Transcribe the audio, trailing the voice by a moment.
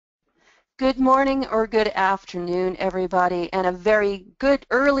Good morning or good afternoon, everybody, and a very good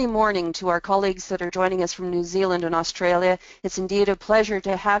early morning to our colleagues that are joining us from New Zealand and Australia. It's indeed a pleasure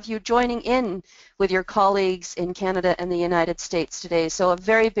to have you joining in with your colleagues in Canada and the United States today. So a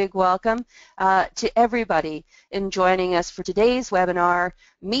very big welcome to everybody in joining us for today's webinar,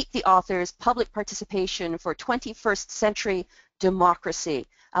 Meet the Authors, Public Participation for 21st Century Democracy.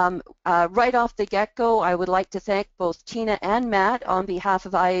 Right off the get-go, I would like to thank both Tina and Matt on behalf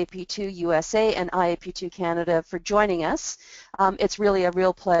of IAP2 USA and IAP2 Canada for joining us. It's really a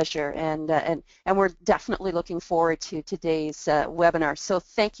real pleasure, and we're definitely looking forward to today's webinar. So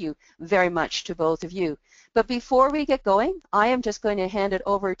thank you very much to both of you. But before we get going, I am just going to hand it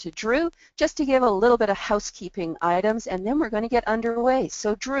over to Drew just to give a little bit of housekeeping items, and then we're going to get underway.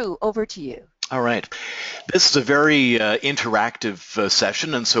 So Drew, over to you. All right. This is a very interactive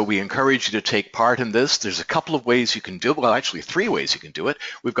session, and so we encourage you to take part in this. There's a couple of ways you can do it. Well, actually, 3 ways you can do it.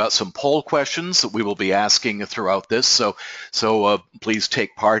 We've got some poll questions that we will be asking throughout this, so please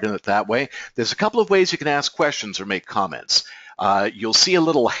take part in it that way. There's a couple of ways you can ask questions or make comments. You'll see a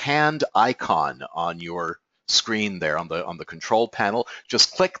little hand icon on your screen there on the control panel.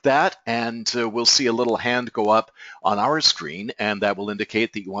 Just click that and we'll see a little hand go up on our screen, and that will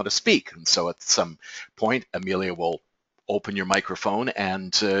indicate that you want to speak. And so at some point, Amelia will open your microphone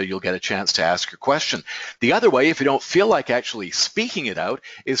and you'll get a chance to ask your question. The other way, if you don't feel like actually speaking it out,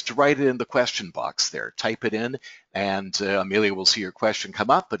 is to write it in the question box there. Type it in, and Amelia will see your question come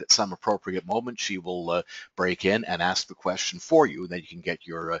up, but at some appropriate moment she will break in and ask the question for you, and then you can get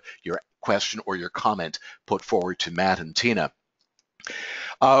your question or your comment put forward to Matt and Tina.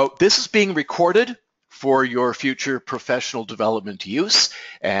 This is being recorded for your future professional development use,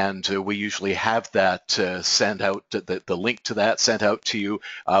 and we usually have that sent out, the link to that sent out to you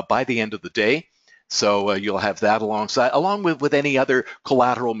by the end of the day. So you'll have that along with any other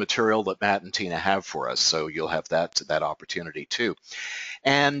collateral material that Matt and Tina have for us. So you'll have that opportunity too.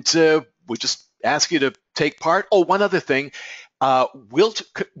 And we just ask you to take part. Oh, one other thing.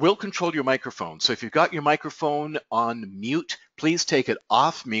 We'll control your microphone. So if you've got your microphone on mute, please take it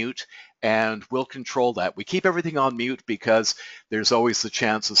off mute, and we'll control that. We keep everything on mute because there's always the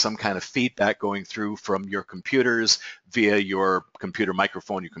chance of some kind of feedback going through from your computers via your computer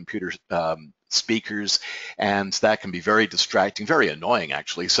microphone, your computer speakers, and that can be very distracting, very annoying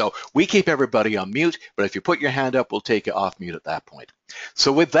actually. So we keep everybody on mute, but if you put your hand up, we'll take it off mute at that point.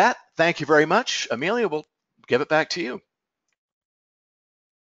 So with that, thank you very much. Amelia, we'll give it back to you.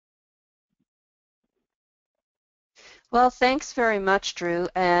 Well, thanks very much, Drew.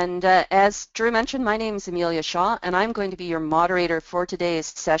 And as Drew mentioned, my name is Amelia Shaw, and I'm going to be your moderator for today's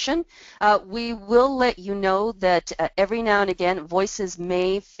session. We will let you know that every now and again, voices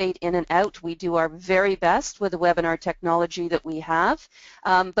may fade in and out. We do our very best with the webinar technology that we have.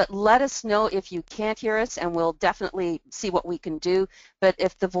 But let us know if you can't hear us, and we'll definitely see what we can do. But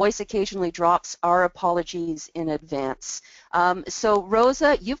if the voice occasionally drops, our apologies in advance. So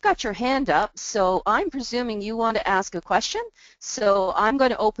Rosa, you've got your hand up, so I'm presuming you want to ask a question. So I'm going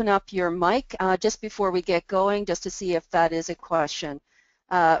to open up your mic just before we get going, just to see if that is a question.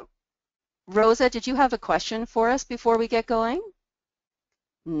 Rosa, did you have a question for us before we get going?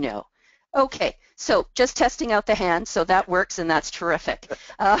 No. Okay, so just testing out the hand, so that works, and that's terrific.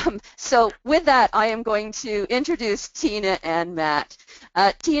 So with that, I am going to introduce Tina and Matt.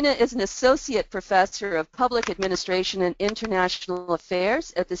 Tina is an Associate Professor of Public Administration and International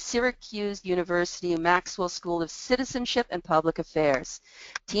Affairs at the Syracuse University Maxwell School of Citizenship and Public Affairs.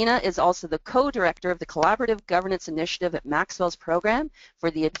 Tina is also the co-director of the Collaborative Governance Initiative at Maxwell's Program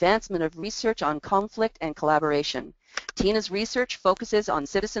for the Advancement of Research on Conflict and Collaboration. Tina's research focuses on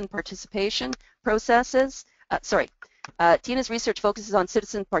citizen participation processes, Tina's research focuses on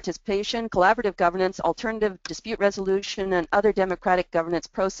citizen participation, collaborative governance, alternative dispute resolution, and other democratic governance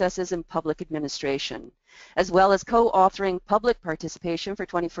processes in public administration. As well as co-authoring Public Participation for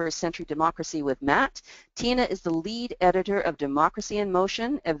 21st Century Democracy with Matt, Tina is the lead editor of Democracy in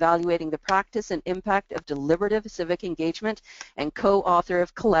Motion, Evaluating the Practice and Impact of Deliberative Civic Engagement, and co-author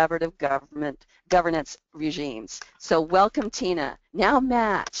of Collaborative Governance Regimes. So welcome, Tina. Now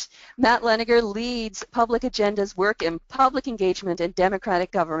Matt. Matt Leighninger leads Public Agenda's work in public engagement and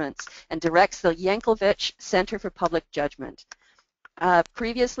democratic governance and directs the Yankelevich Center for Public Judgment.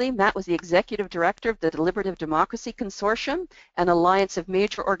 Previously, Matt was the Executive Director of the Deliberative Democracy Consortium, an alliance of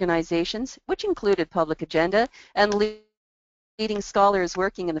major organizations, which included Public Agenda, and leading scholars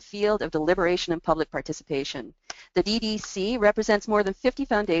working in the field of deliberation and public participation. The DDC represents more than 50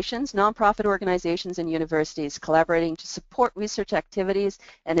 foundations, nonprofit organizations, and universities collaborating to support research activities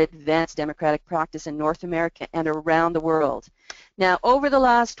and advance democratic practice in North America and around the world. Now, over the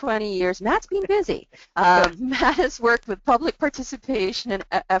last 20 years, Matt's been busy. Matt has worked with public participation and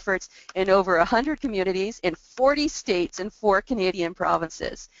efforts in over 100 communities in 40 states and 4 Canadian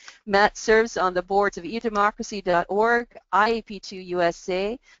provinces. Matt serves on the boards of edemocracy.org, IAP2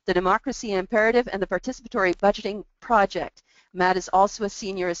 USA, the Democracy Imperative, and the Participatory Budgeting Project. Matt is also a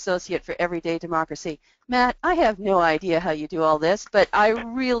senior associate for Everyday Democracy. Matt, I have no idea how you do all this, but I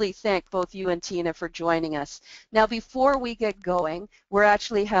really thank both you and Tina for joining us. Now, before we get going, we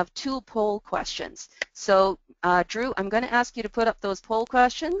actually have 2 poll questions. So, Drew, I'm going to ask you to put up those poll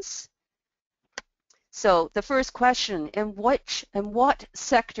questions. So, the first question, in what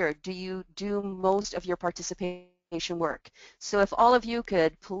sector do you do most of your participation work? So, if all of you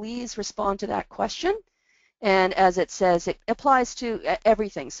could please respond to that question. And as it says, it applies to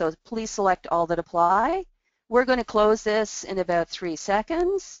everything. So please select all that apply. We're going to close this in about 3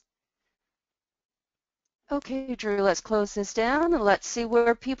 seconds. Okay, Drew, let's close this down and let's see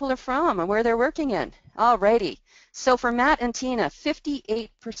where people are from and where they're working in. Alrighty. So for Matt and Tina,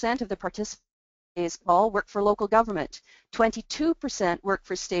 58% of the participants in today's call work for local government, 22% work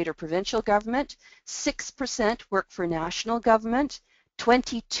for state or provincial government, 6% work for national government,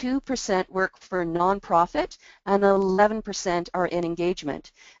 22% work for nonprofit, and 11% are in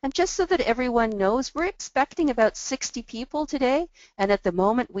engagement. And just so that everyone knows, we're expecting about 60 people today, and at the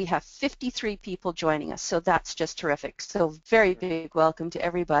moment we have 53 people joining us, so that's just terrific. So very big welcome to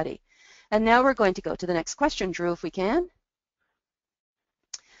everybody. And now we're going to go to the next question, Drew, if we can.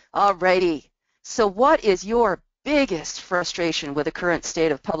 Alrighty, so what is your biggest frustration with the current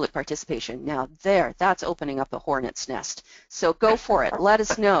state of public participation? Now that's opening up a hornet's nest. So go for it. Let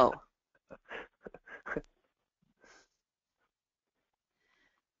us know.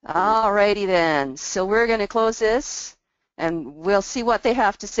 Alrighty then. So we're going to close this and we'll see what they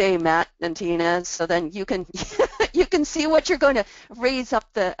have to say, Matt and Tina, so then you can you can see what you're going to raise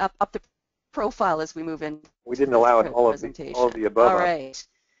up the profile as we move in. We didn't allow all of the above. All right.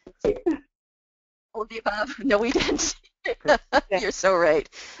 All of the above? No, we didn't. You're so right.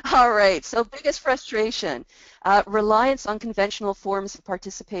 All right, so biggest frustration. Reliance on conventional forms of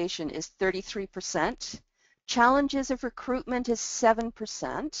participation is 33%. Challenges of recruitment is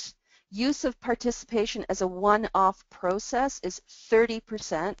 7%. Use of participation as a one-off process is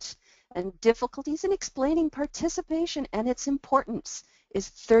 30%. And difficulties in explaining participation and its importance is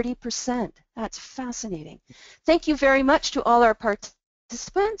 30%. That's fascinating. Thank you very much to all our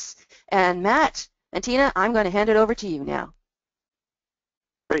participants. And Matt and Tina, I'm going to hand it over to you now.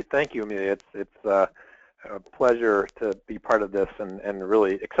 Great, thank you, Amelia. It's a pleasure to be part of this, and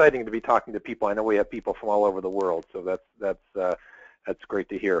really exciting to be talking to people. I know we have people from all over the world, so that's great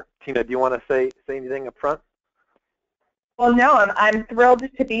to hear. Tina, do you want to say anything up front? Well, no, I'm thrilled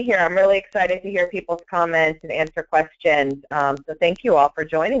to be here. I'm really excited to hear people's comments and answer questions. So thank you all for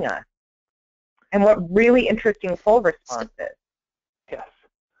joining us. And what really interesting poll responses.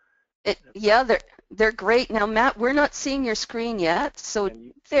 Yes. Yeah, they're great. Now, Matt, we're not seeing your screen yet, so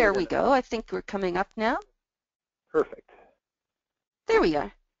there we go. I think we're coming up now. Perfect. There we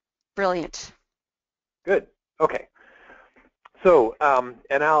are. Brilliant. Good. Okay. So,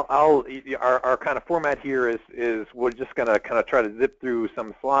 and our kind of format here is we're just going to kind of try to zip through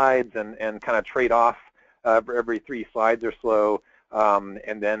some slides and kind of trade off every 3 slides or so,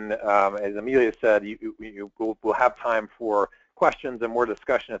 and then as Amelia said, we'll have time for questions and more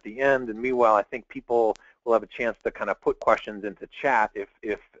discussion at the end. And meanwhile, I think people will have a chance to kind of put questions into chat if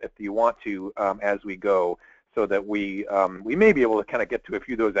you want to as we go, so that we may be able to kind of get to a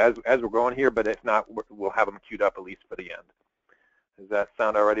few of those as we're going here. But if not, we'll have them queued up at least for the end. Does that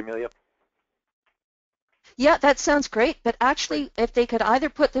sound all right, Amelia? Yeah, that sounds great, but actually if they could either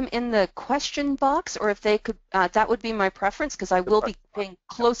put them in the question box, or if they could, that would be my preference, because I will be paying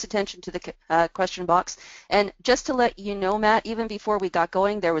close attention to the question box. And just to let you know, Matt, even before we got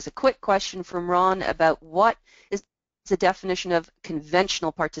going, there was a quick question from Ron about what is the definition of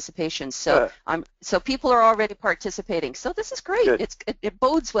conventional participation. So so people are already participating. So this is great. It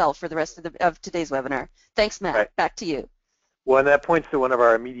bodes well for the rest of today's webinar. Thanks, Matt. Right. Back to you. Well, and that points to one of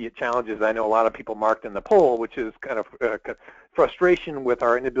our immediate challenges. I know a lot of people marked in the poll, which is kind of frustration with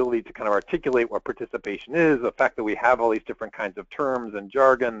our inability to kind of articulate what participation is, the fact that we have all these different kinds of terms and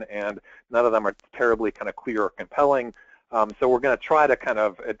jargon, and none of them are terribly kind of clear or compelling. So we're going to try to kind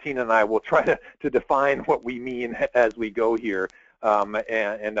of, Tina and I will try to define what we mean as we go here.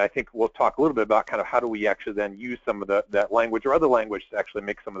 And I think we'll talk a little bit about kind of how do we actually then use some of that language or other language to actually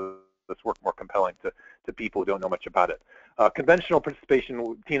make some of this work more compelling to people who don't know much about it. Conventional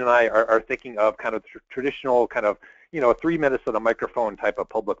participation, Tina and I are thinking of kind of traditional kind of, a 3 minutes at a microphone type of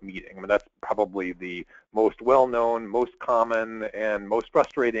public meeting. I mean, that's probably the most well-known, most common, and most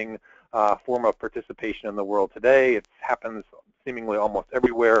frustrating form of participation in the world today. It happens seemingly almost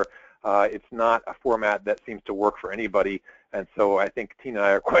everywhere. It's not a format that seems to work for anybody, and so I think Tina and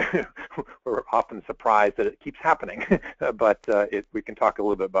I are we're often surprised that it keeps happening, but we can talk a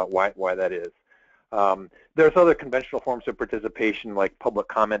little bit about why that is. There's other conventional forms of participation like public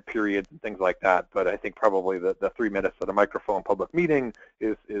comment periods and things like that, but I think probably the 3 minutes at a microphone public meeting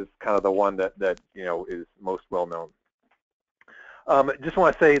is kind of the one that is most well known. Just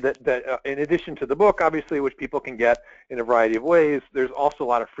want to say that in addition to the book, obviously, which people can get in a variety of ways, there's also a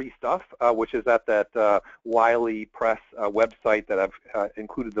lot of free stuff, which is at that Wiley Press website that I've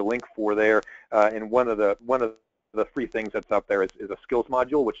included the link for there. And one of the free things that's out there is a skills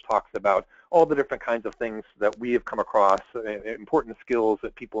module, which talks about all the different kinds of things that we have come across, important skills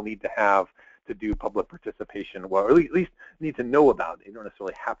that people need to have to do public participation well, or at least need to know about. You don't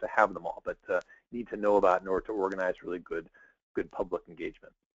necessarily have to have them all, but need to know about in order to organize really good public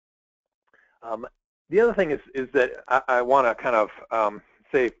engagement. The other thing is that I want to kind of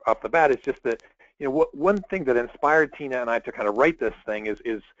say off the bat is just that one thing that inspired Tina and I to kind of write this thing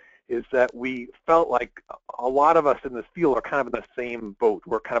is that we felt like a lot of us in this field are kind of in the same boat.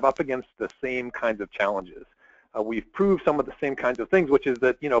 We're kind of up against the same kinds of challenges. We've proved some of the same kinds of things, which is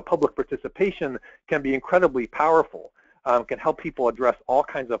that public participation can be incredibly powerful, can help people address all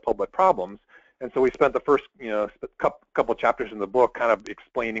kinds of public problems. And so we spent the first, couple chapters in the book kind of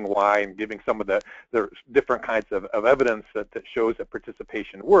explaining why and giving some of the different kinds of evidence that shows that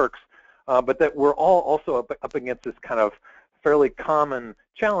participation works, but that we're all also up against this kind of fairly common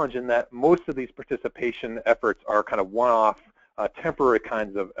challenge in that most of these participation efforts are kind of one-off, temporary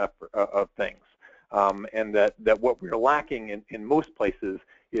kinds of things, and that what we're lacking in most places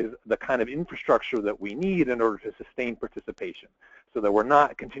is the kind of infrastructure that we need in order to sustain participation, so that we're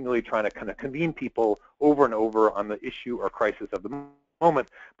not continually trying to kind of convene people over and over on the issue or crisis of the moment,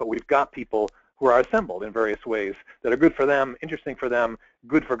 but we've got people who are assembled in various ways that are good for them, interesting for them,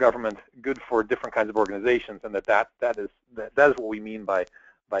 good for government, good for different kinds of organizations, and that is what we mean by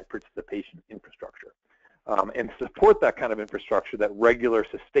participation infrastructure. And to support that kind of infrastructure, that regular,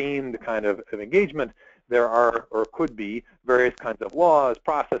 sustained kind of engagement, there are, or could be, various kinds of laws,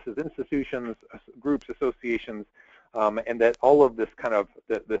 processes, institutions, groups, associations, and that all of this kind of,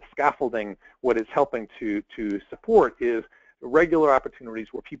 the scaffolding, what it's helping to support is regular opportunities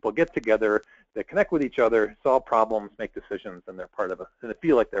where people get together, they connect with each other, solve problems, make decisions, and they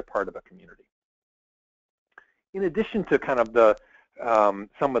feel like they're part of a community. In addition to kind of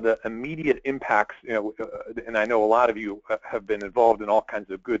some of the immediate impacts, and I know a lot of you have been involved in all kinds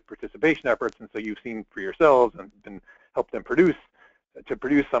of good participation efforts, and so you've seen for yourselves and helped them produce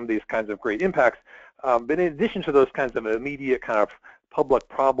some of these kinds of great impacts. But in addition to those kinds of immediate kind of public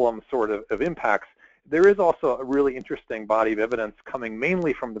problem sort of impacts, there is also a really interesting body of evidence coming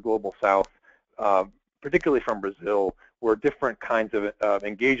mainly from the global south, particularly from Brazil, where different kinds of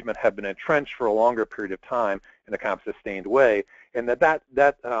engagement have been entrenched for a longer period of time in a kind of sustained way, and that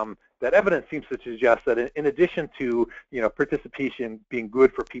evidence seems to suggest that in addition to participation being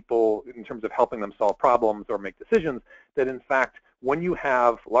good for people in terms of helping them solve problems or make decisions, that in fact when you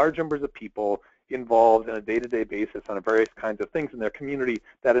have large numbers of people involved on a day-to-day basis on various kinds of things in their community,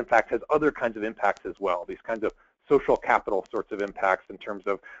 that in fact has other kinds of impacts as well, these kinds of social capital sorts of impacts in terms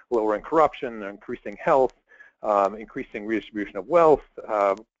of lowering corruption, increasing health, increasing redistribution of wealth,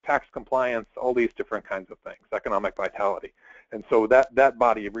 tax compliance, all these different kinds of things, economic vitality. And so that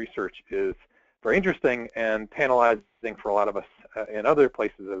body of research is very interesting and tantalizing for a lot of us in other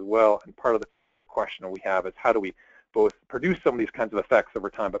places as well. And part of the question we have is how do we both produce some of these kinds of effects over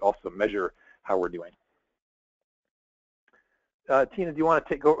time, but also measure how we're doing. Tina, do you want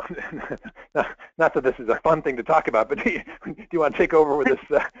to take over? Not that this is a fun thing to talk about, but do you want to take over with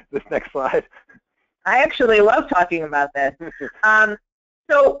this next slide? I actually love talking about this.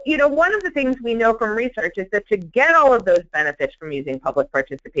 So, one of the things we know from research is that to get all of those benefits from using public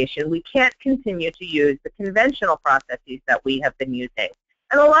participation, we can't continue to use the conventional processes that we have been using.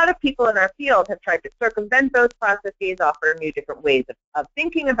 And a lot of people in our field have tried to circumvent those processes, offer new different ways of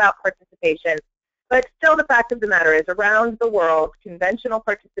thinking about participation. But still, the fact of the matter is, around the world, conventional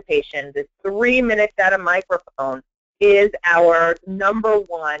participation, this 3 minutes at a microphone, is our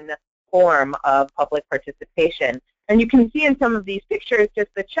 #1 form of public participation. And you can see in some of these pictures just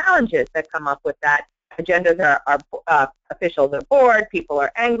the challenges that come up with that. Agendas are officials are bored, people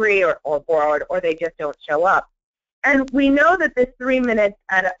are angry or bored, or they just don't show up. And we know that this 3 minutes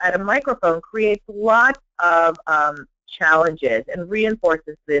at a microphone creates lots of challenges and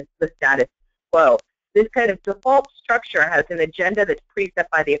reinforces the status quo. This kind of default structure has an agenda that's preset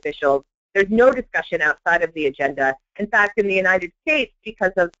by the officials. There's no discussion outside of the agenda. In fact, in the United States,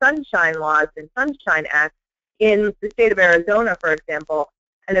 because of sunshine laws and sunshine acts, in the state of Arizona, for example,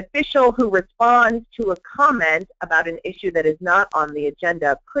 an official who responds to a comment about an issue that is not on the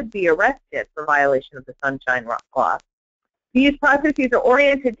agenda could be arrested for violation of the sunshine law. These processes are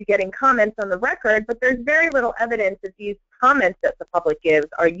oriented to getting comments on the record, but there's very little evidence that these comments that the public gives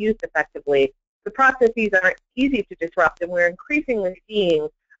are used effectively. The processes aren't easy to disrupt, and we're increasingly seeing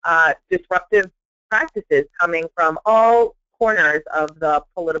disruptive practices coming from all corners of the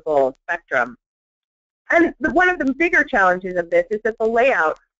political spectrum. And one of the bigger challenges of this is that the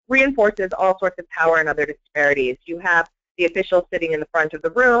layout reinforces all sorts of power and other disparities. You have the officials sitting in the front of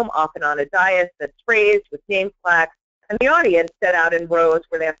the room, often on a dais that's raised with name plaques, and the audience set out in rows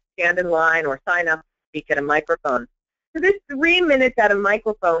where they have to stand in line or sign up to speak at a microphone. So this 3 minutes at a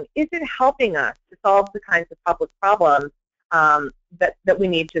microphone isn't helping us to solve the kinds of public problems that we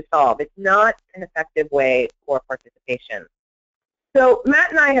need to solve. It's not an effective way for participation. So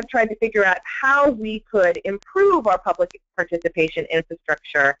Matt and I have tried to figure out how we could improve our public participation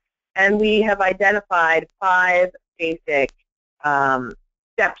infrastructure, and we have identified 5 basic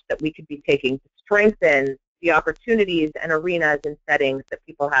steps that we could be taking to strengthen the opportunities and arenas and settings that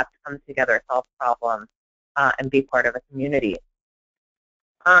people have to come together, solve problems, and be part of a community.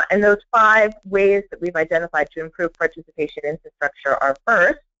 And those 5 ways that we've identified to improve participation infrastructure are,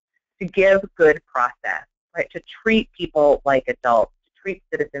 first, to give good process, right? To treat people like adults, to treat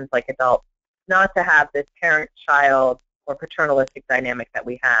citizens like adults, not to have this parent-child or paternalistic dynamic that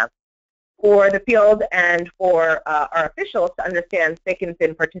we have. For the field and for our officials to understand thick and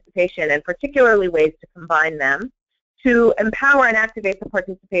thin participation, and particularly ways to combine them, to empower and activate the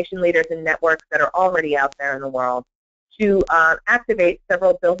participation leaders and networks that are already out there in the world, to activate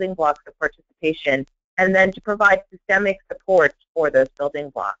several building blocks of participation, and then to provide systemic support for those building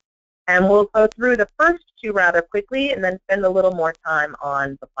blocks. And we'll go through the first 2 rather quickly and then spend a little more time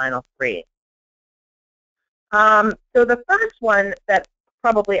on the final 3. So the first one that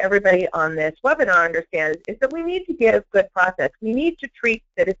probably everybody on this webinar understands is that we need to give good process. We need to treat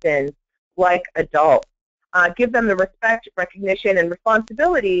citizens like adults, give them the respect, recognition, and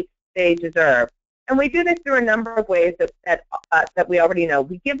responsibility they deserve. And we do this through a number of ways that we already know.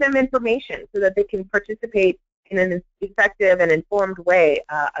 We give them information so that they can participate in an effective and informed way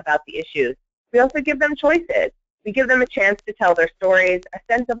about the issues. We also give them choices. We give them a chance to tell their stories, a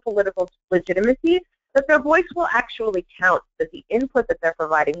sense of political legitimacy, that their voice will actually count, that the input that they're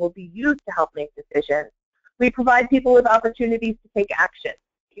providing will be used to help make decisions. We provide people with opportunities to take action.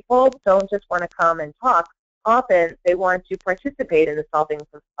 People don't just want to come and talk. Often they want to participate in the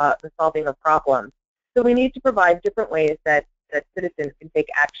solving of problems. So we need to provide different ways that citizens can take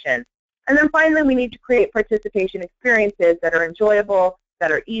action. And then finally, we need to create participation experiences that are enjoyable,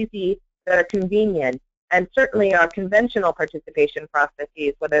 that are easy, that are convenient. And certainly our conventional participation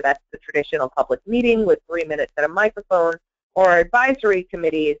processes, whether that's the traditional public meeting with 3 minutes at a microphone or advisory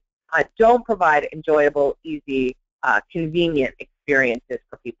committees, don't provide enjoyable, easy, convenient experiences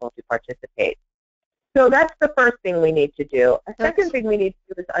for people to participate. So that's the first thing we need to do. A second thing we need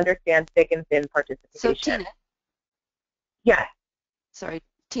to do is understand thick and thin participation. So Tina. Yes. Sorry,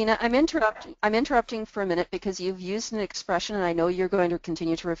 Tina, I'm interrupting for a minute because you've used an expression, and I know you're going to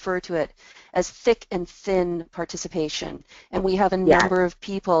continue to refer to it as thick and thin participation. And we have a number of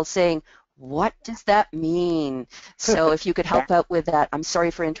people saying, what does that mean? So if you could help out with that. I'm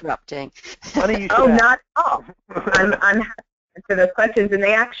sorry for interrupting. Oh, not at all. I'm happy to answer those questions, and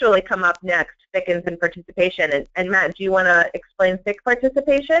they actually come up next, thick and thin participation. And Matt, do you want to explain thick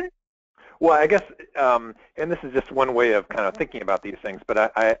participation? Well, I guess, and this is just one way of kind of thinking about these things,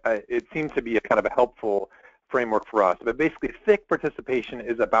 but it seems to be a kind of a helpful framework for us. But basically, thick participation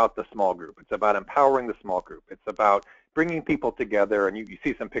is about the small group. It's about empowering the small group. It's about bringing people together, and you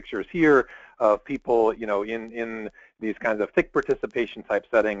see some pictures here of people, you know, in these kinds of thick participation type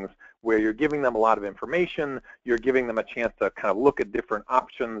settings where you're giving them a lot of information, you're giving them a chance to kind of look at different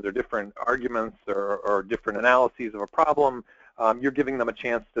options or different arguments or different analyses of a problem. You're giving them a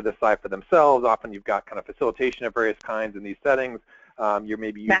chance to decide for themselves. Often you've got kind of facilitation of various kinds in these settings. You're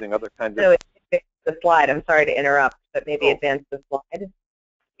maybe using other kinds of... So the slide, I'm sorry to interrupt, but maybe advance the slide.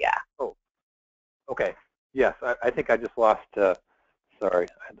 Yeah. Oh, okay. Yes, I think I just lost, sorry,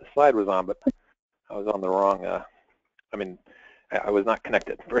 the slide was on, but I was on the wrong, I was not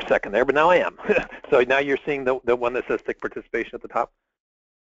connected for a second there, but now I am. So now you're seeing the one that says thick participation at the top?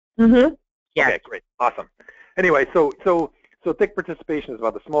 Mm-hmm. Yeah. Okay, great, awesome. Anyway, so So thick participation is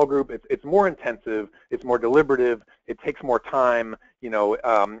about the small group. It's more intensive. It's more deliberative. It takes more time.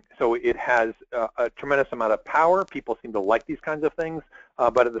 So it has a tremendous amount of power. People seem to like these kinds of things,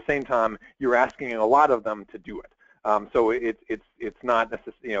 but at the same time, you're asking a lot of them to do it. So it's not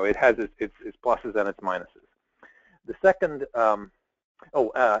necessarily, it has its pluses and its minuses. The second, and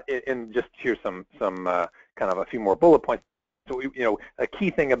just here's some kind of a few more bullet points. So a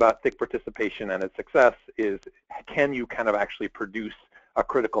key thing about thick participation and its success is, can you kind of actually produce a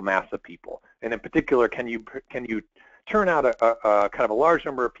critical mass of people? And in particular, can you turn out a kind of a large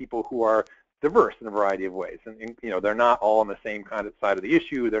number of people who are diverse in a variety of ways? And they're not all on the same kind of side of the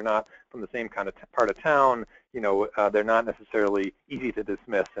issue. They're not from the same kind of part of town. They're not necessarily easy to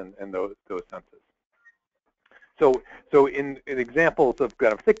dismiss in those senses. So in examples of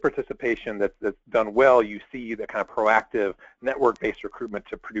kind of thick participation that's done well, you see the kind of proactive network-based recruitment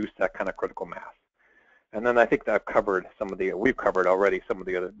to produce that kind of critical mass. And then I think that we've covered already some of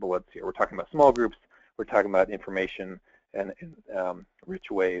the other bullets here. We're talking about small groups. We're talking about information and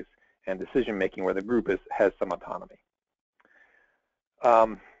rich ways, and decision-making where the group has some autonomy.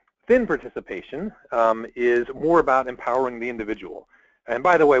 Thin participation is more about empowering the individual. And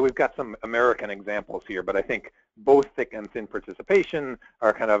by the way, we've got some American examples here, but I think both thick and thin participation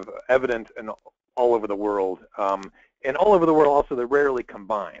are kind of evident all over the world. And all over the world also, they're rarely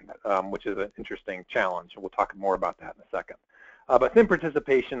combined, which is an interesting challenge. We'll talk more about that in a second. But thin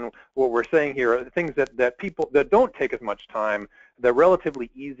participation, what we're saying here are things that people that don't take as much time. They're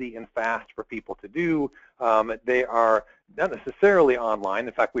relatively easy and fast for people to do. They are not necessarily online.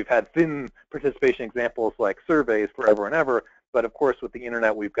 In fact, we've had thin participation examples like surveys forever and ever. But of course, with the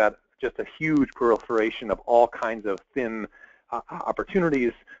internet, we've got just a huge proliferation of all kinds of thin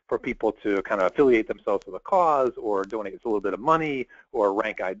opportunities for people to kind of affiliate themselves with a cause, or donate a little bit of money, or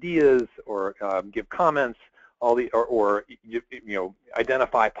rank ideas, or give comments, or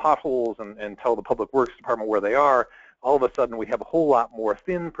identify potholes and tell the Public Works Department where they are. All of a sudden, we have a whole lot more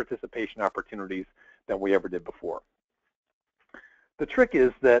thin participation opportunities than we ever did before. The trick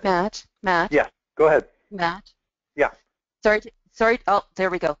is that Matt. Yes, go ahead. Matt. Yeah. Sorry. Oh, there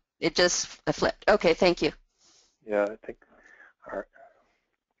we go. It just flipped. Okay, thank you. Yeah, I think. All right.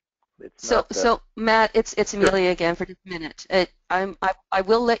 So Matt, it's Amelia again for just a minute. I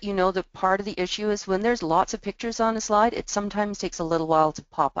will let you know that part of the issue is when there's lots of pictures on a slide, it sometimes takes a little while to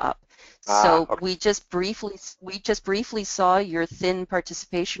pop up. So okay. we just briefly saw your thin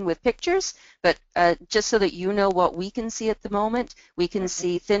participation with pictures, but just so that you know what we can see at the moment, we can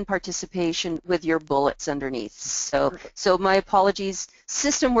see thin participation with your bullets underneath. So my apologies.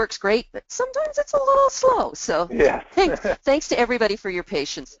 System works great, but sometimes it's a little slow. So yeah. thanks to everybody for your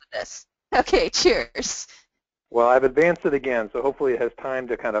patience with this. Okay, cheers. Well, I've advanced it again, so hopefully it has time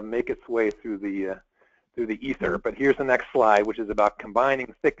to kind of make its way through the ether. But here's the next slide, which is about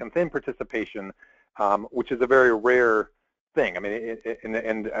combining thick and thin participation, which is a very rare thing. I mean,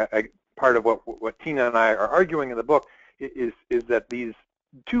 part of what Tina and I are arguing in the book is that these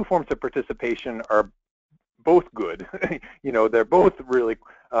two forms of participation are both good. They're both really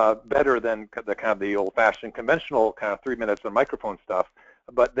better than the old-fashioned conventional kind of 3 minutes on microphone stuff,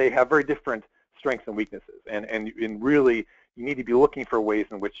 but they have very different strengths and weaknesses. And really, you need to be looking for ways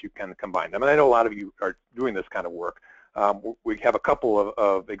in which you can combine them. And I know a lot of you are doing this kind of work. We have a couple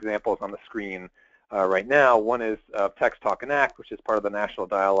of examples on the screen right now. One is Text, Talk, and Act, which is part of the National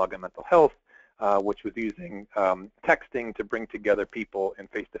Dialogue on Mental Health, which was using texting to bring together people in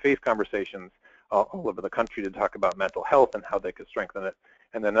face-to-face conversations all over the country to talk about mental health and how they could strengthen it.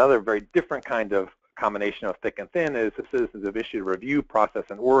 And then another very different kind of combination of thick and thin is the Citizens have Issued Review process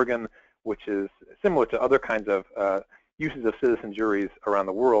in Oregon, which is similar to other kinds of uses of citizen juries around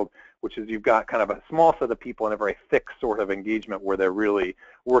the world, which is you've got kind of a small set of people in a very thick sort of engagement where they're really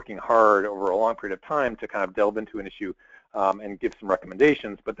working hard over a long period of time to kind of delve into an issue and give some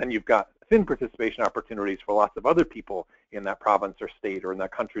recommendations. But then you've got thin participation opportunities for lots of other people in that province or state or in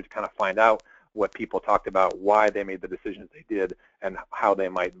that country to kind of find out what people talked about, why they made the decisions they did, and how they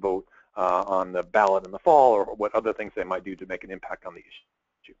might vote on the ballot in the fall, or what other things they might do to make an impact on the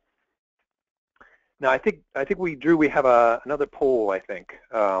issue. Now, I think we have another poll, I think,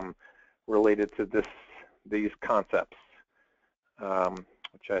 related to these concepts,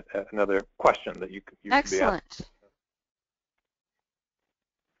 which another question that you could be asking. Excellent.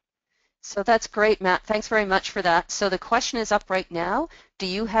 So that's great, Matt. Thanks very much for that. So the question is up right now. Do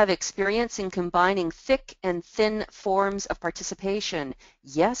you have experience in combining thick and thin forms of participation?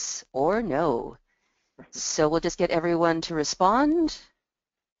 Yes or no? So we'll just get everyone to respond.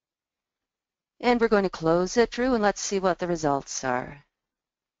 And we're going to close it, Drew, and let's see what the results are.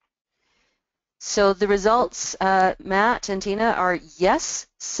 So the results, Matt and Tina, are yes,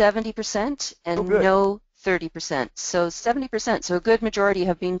 70%, and no, 30%. So 70%, so a good majority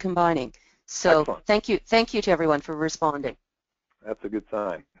have been combining. So excellent. Thank you to everyone for responding. That's a good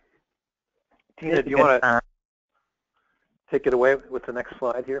sign. Tina, do you want to take it away with the next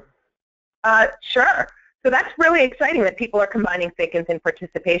slide here? Sure. So that's really exciting that people are combining think-ins and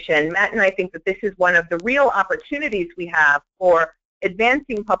participation. Matt and I think that this is one of the real opportunities we have for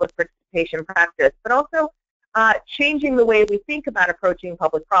advancing public participation practice, but also changing the way we think about approaching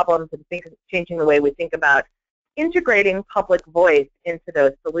public problems and changing the way we think about integrating public voice into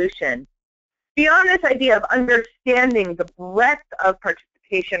those solutions. Beyond this idea of understanding the breadth of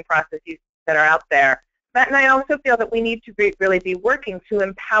participation processes that are out there, Matt and I also feel that we need to really be working to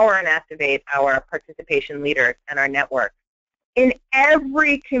empower and activate our participation leaders and our networks. In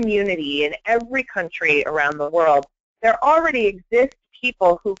every community, in every country around the world, there already exist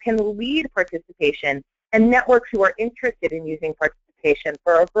people who can lead participation and networks who are interested in using participation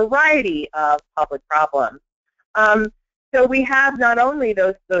for a variety of public problems. So we have not only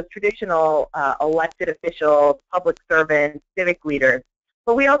those traditional elected officials, public servants, civic leaders,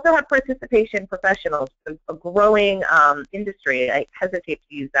 but we also have participation professionals, a growing industry. I hesitate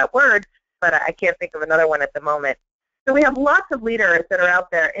to use that word, but I can't think of another one at the moment. So we have lots of leaders that are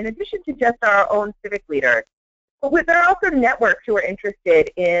out there, in addition to just our own civic leaders. But there are also networks who are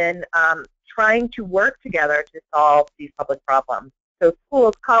interested in trying to work together to solve these public problems. So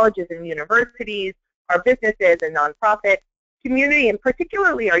schools, colleges, and universities, our businesses and nonprofit community, and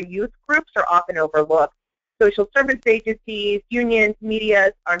particularly our youth groups, are often overlooked. Social service agencies, unions,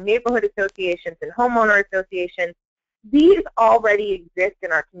 media, our neighborhood associations and homeowner associations, these already exist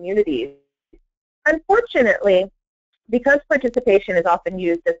in our communities. Unfortunately, because participation is often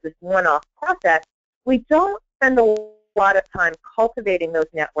used as this one-off process, we don't spend a lot of time cultivating those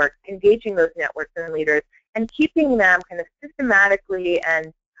networks, engaging those networks and leaders, and keeping them kind of systematically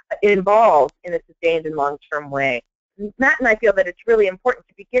and involved in a sustained and long-term way. Matt and I feel that it's really important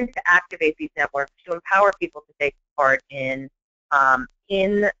to begin to activate these networks to empower people to take part in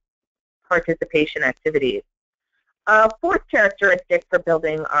participation activities. A fourth characteristic for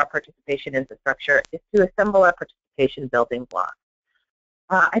building our participation infrastructure is to assemble our participation building blocks.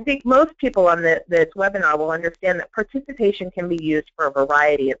 I think most people on this webinar will understand that participation can be used for a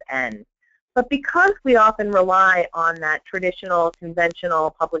variety of ends. But because we often rely on that traditional,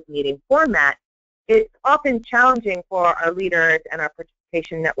 conventional public meeting format, it's often challenging for our leaders and our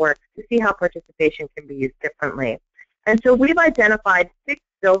participation networks to see how participation can be used differently. And so we've identified 6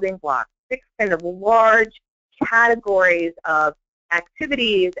 building blocks, 6 kind of large categories of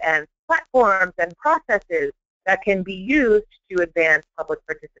activities and platforms and processes that can be used to advance public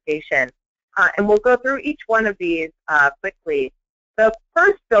participation. And we'll go through each one of these quickly. The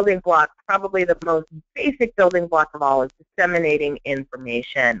first building block, probably the most basic building block of all, is disseminating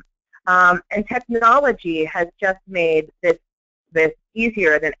information. And technology has just made this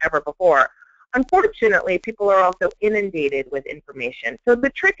easier than ever before. Unfortunately, people are also inundated with information. So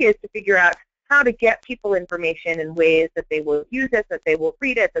the trick is to figure out how to get people information in ways that they will use it, that they will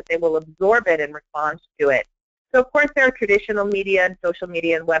read it, that they will absorb it and respond to it. So of course there are traditional media and social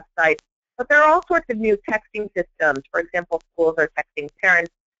media and websites, but there are all sorts of new texting systems. For example, schools are texting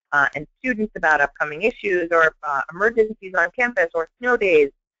parents and students about upcoming issues or emergencies on campus or snow days.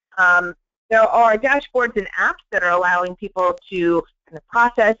 There are dashboards and apps that are allowing people to kind of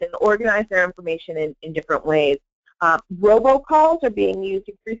process and organize their information in different ways. Robocalls are being used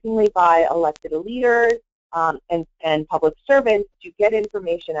increasingly by elected leaders and public servants to get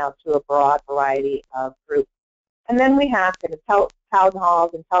information out to a broad variety of groups. And then we have kind of town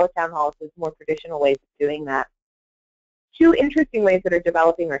halls and teletown halls as more traditional ways of doing that. 2 interesting ways that are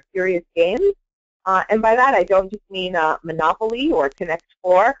developing are serious games. And by that I don't just mean Monopoly or Connect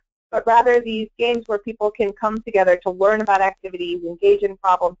 4, but rather these games where people can come together to learn about activities, engage in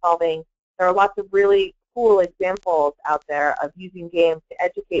problem solving. There are lots of really cool examples out there of using games to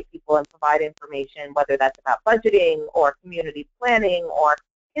educate people and provide information, whether that's about budgeting or community planning or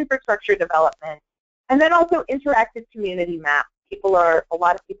infrastructure development. And then also interactive community maps. A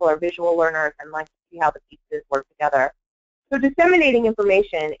lot of people are visual learners and like to see how the pieces work together. So disseminating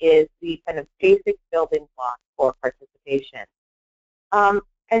information is the kind of basic building block for participation.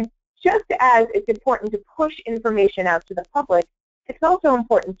 And just as it's important to push information out to the public, it's also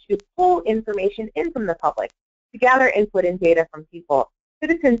important to pull information in from the public, to gather input and data from people.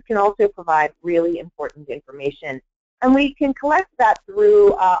 Citizens can also provide really important information. And we can collect that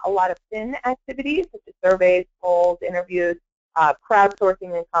through a lot of thin activities, such as surveys, polls, interviews,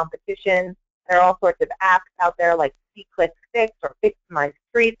 crowdsourcing and competition, There are all sorts of apps out there like See, Click, Fix or Fix My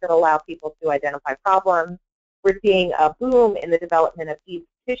Street that allow people to identify problems. We're seeing a boom in the development of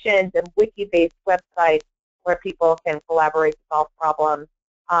e-petitions and wiki-based websites where people can collaborate to solve problems.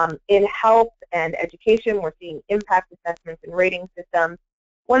 In health and education, we're seeing impact assessments and rating systems.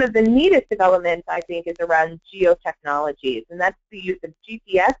 One of the neatest developments, I think, is around geotechnologies, and that's the use of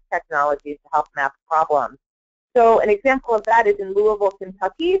GPS technologies to help map problems. So an example of that is in Louisville,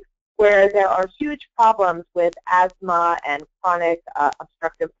 Kentucky, where there are huge problems with asthma and chronic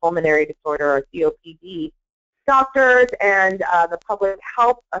obstructive pulmonary disorder, or COPD. Doctors and the public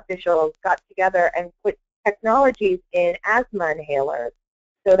health officials got together and put technologies in asthma inhalers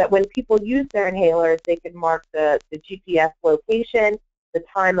so that when people use their inhalers, they could mark the GPS location, the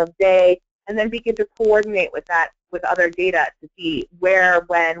time of day, and then begin to coordinate with that with other data to see where,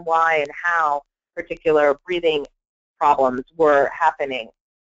 when, why, and how particular breathing problems were happening.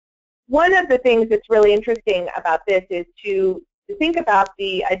 One of the things that's really interesting about this is to think about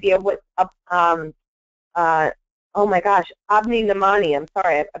the idea of what, oh my gosh, Abni Namani, I'm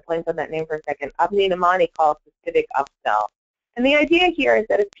sorry, I blanked on that name for a second. Abni Namani calls the civic upsell. And the idea here is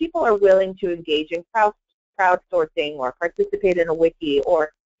that if people are willing to engage in crowdsourcing or participate in a wiki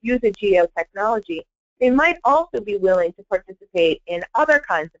or use a geotechnology, they might also be willing to participate in other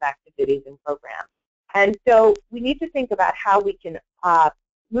kinds of activities and programs. And so we need to think about how we can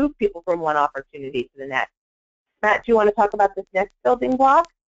move people from one opportunity to the next. Matt, do you want to talk about this next building block?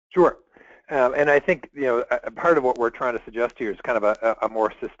 Sure. And I think, part of what we're trying to suggest here is kind of a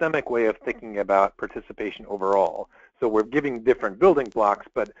more systemic way of thinking about participation overall. So we're giving different building blocks,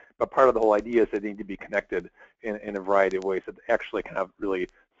 but part of the whole idea is they need to be connected in a variety of ways that actually kind of really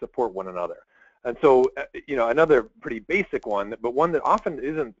support one another. And so, another pretty basic one, but one that often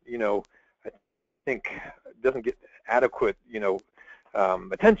isn't, I think doesn't get adequate,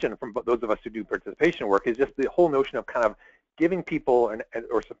 attention from those of us who do participation work, is just the whole notion of kind of giving people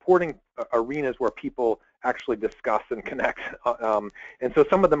or supporting arenas where people actually discuss and connect. And so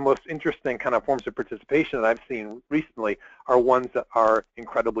some of the most interesting kind of forms of participation that I've seen recently are ones that are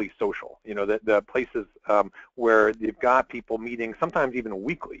incredibly social. The places where you've got people meeting, sometimes even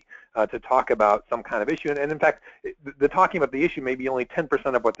weekly, to talk about some kind of issue. And in fact, the talking about the issue may be only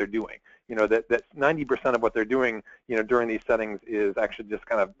 10% of what they're doing. That 90% of what they're doing, during these settings is actually just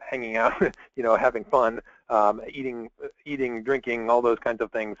kind of hanging out, having fun, eating, drinking, all those kinds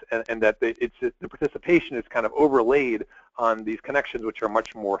of things, and that the participation is kind of overlaid on these connections, which are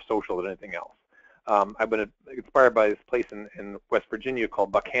much more social than anything else. I've been inspired by this place in West Virginia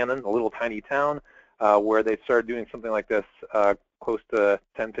called Buchanan, a little tiny town, where they started doing something like this close to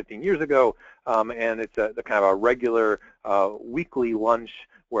 10, 15 years ago, and it's the kind of a regular weekly lunch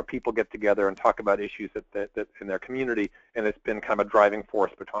where people get together and talk about issues that in their community, and it's been kind of a driving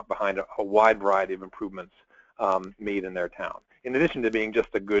force behind a wide variety of improvements made in their town, in addition to being just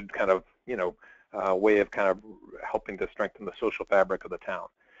a good kind of, way of kind of helping to strengthen the social fabric of the town.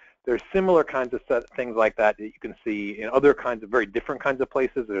 There's similar kinds of things like that you can see in other kinds of very different kinds of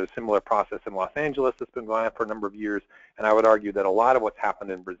places. There's a similar process in Los Angeles that's been going on for a number of years, and I would argue that a lot of what's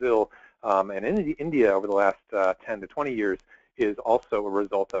happened in Brazil and in India over the last 10 to 20 years is also a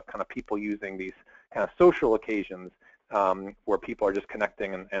result of kind of people using these kind of social occasions where people are just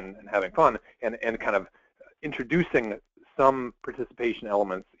connecting and having fun and kind of introducing some participation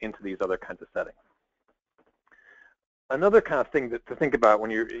elements into these other kinds of settings. Another kind of thing to think about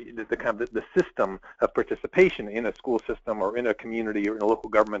when you're the system of participation in a school system or in a community or in a local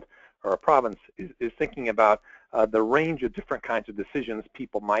government or a province is thinking about the range of different kinds of decisions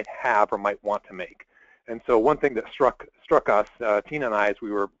people might have or might want to make. And so one thing that struck us, Tina and I, as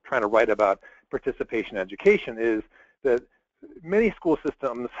we were trying to write about participation education, is that many school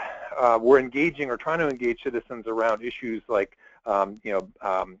systems were engaging or trying to engage citizens around issues like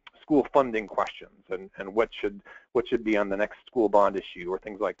school funding questions and what should be on the next school bond issue or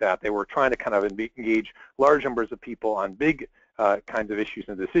things like that. They were trying to kind of engage large numbers of people on big kinds of issues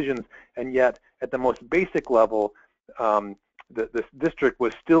and decisions, and yet at the most basic level, the district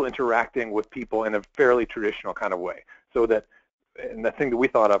was still interacting with people in a fairly traditional kind of way. So that, and the thing that we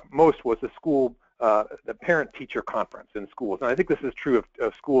thought of most was the parent-teacher conference in schools. And I think this is true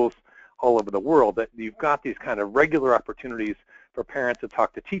of schools all over the world, that you've got these kind of regular opportunities for parents to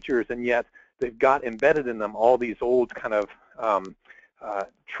talk to teachers, and yet they've got embedded in them all these old kind of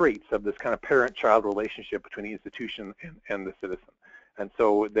traits of this kind of parent-child relationship between the institution and the citizen. And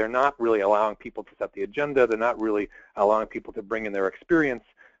so they're not really allowing people to set the agenda. They're not really allowing people to bring in their experience.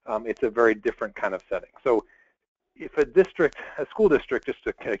 It's a very different kind of setting. So if a school district, just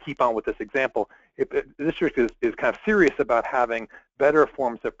to kind of keep on with this example, if a district is kind of serious about having better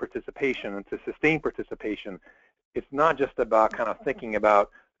forms of participation and to sustain participation, it's not just about kind of thinking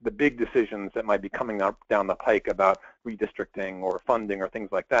about the big decisions that might be coming up down the pike about redistricting or funding or things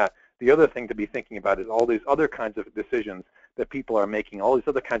like that. The other thing to be thinking about is all these other kinds of decisions that people are making, all these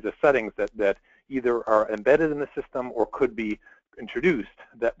other kinds of settings that either are embedded in the system or could be introduced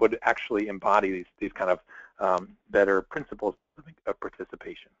that would actually embody these kind of better principles of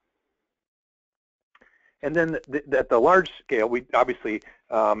participation. And then at the large scale, we obviously,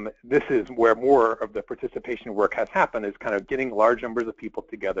 this is where more of the participation work has happened, is kind of getting large numbers of people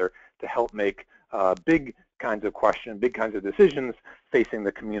together to help make big kinds of questions, big kinds of decisions facing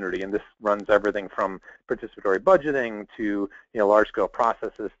the community. And this runs everything from participatory budgeting to large-scale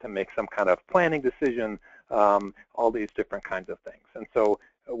processes to make some kind of planning decision, all these different kinds of things. And so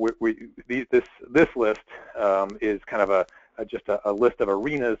this list is kind of just a list of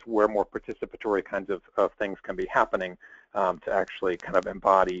arenas where more participatory kinds of things can be happening to actually kind of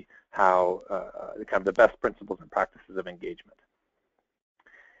embody how kind of the best principles and practices of engagement.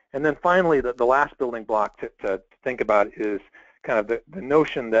 And then finally, the last building block to think about is kind of the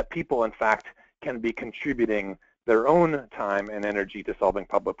notion that people, in fact, can be contributing their own time and energy to solving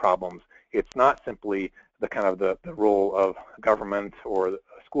public problems. It's not simply the kind of the role of government or a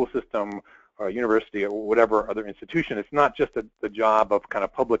school system or a university or whatever other institution. It's not just the job of kind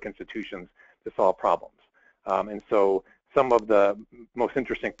of public institutions to solve problems. And so some of the most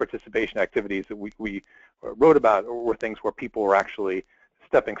interesting participation activities that we wrote about were things where people were actually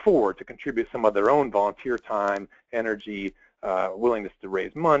stepping forward to contribute some of their own volunteer time, energy, willingness to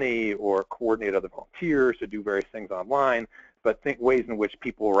raise money or coordinate other volunteers to do various things online, but think ways in which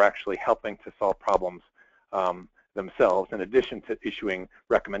people were actually helping to solve problems themselves, in addition to issuing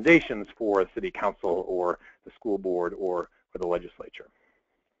recommendations for the city council or the school board or the legislature.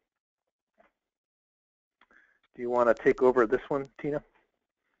 Do you want to take over this one, Tina?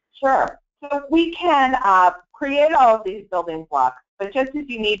 Sure. So we can create all of these building blocks, but just as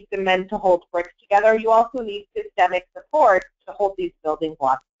you need cement to hold bricks together, you also need systemic support to hold these building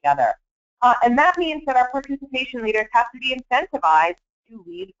blocks together. And that means that our participation leaders have to be incentivized to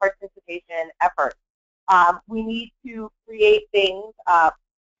lead participation efforts. We need to create things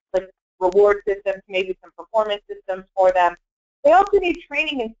like reward systems, maybe some performance systems for them. They also need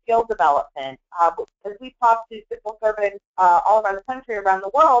training and skill development. As we talk to civil servants all around the country, around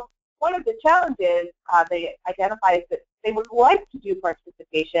the world, one of the challenges they identify is that they would like to do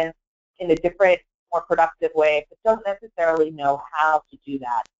participation in a different, more productive way, but don't necessarily know how to do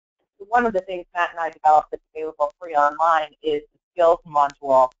that. So one of the things Matt and I developed that's available free online is the skills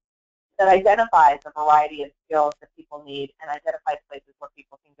module that identifies a variety of skills that people need and identifies places where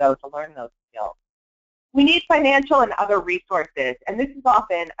people can go to learn those skills. We need financial and other resources, and this is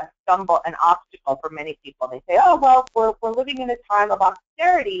often an obstacle for many people. They say, oh, well, we're living in a time of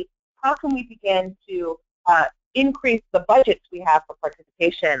austerity. How can we begin to increase the budgets we have for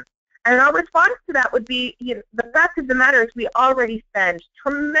participation? And our response to that would be, the fact of the matter is we already spend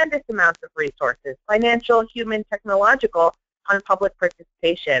tremendous amounts of resources, financial, human, technological, on public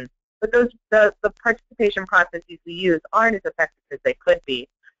participation. But the participation processes we use aren't as effective as they could be.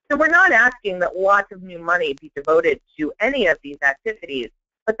 So we're not asking that lots of new money be devoted to any of these activities,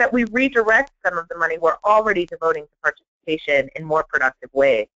 but that we redirect some of the money we're already devoting to participation in more productive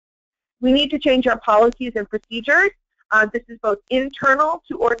ways. We need to change our policies and procedures. This is both internal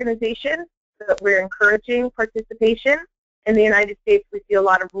to organizations, so that we're encouraging participation. In the United States, we see a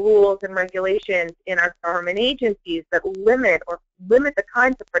lot of rules and regulations in our government agencies that limit the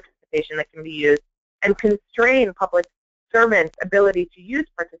kinds of participation that can be used and constrain public servants' ability to use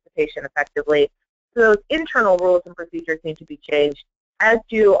participation effectively. So those internal rules and procedures need to be changed, as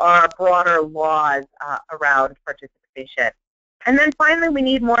do our broader laws around participation. And then finally, we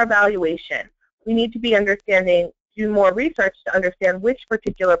need more evaluation. We need to be do more research to understand which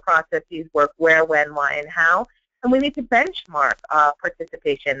particular processes work where, when, why, and how. And we need to benchmark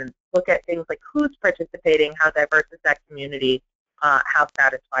participation and look at things like who's participating, how diverse is that community, how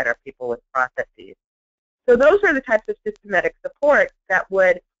satisfied are people with processes. So those are the types of systematic support that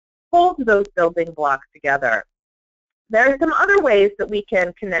would hold those building blocks together. There are some other ways that we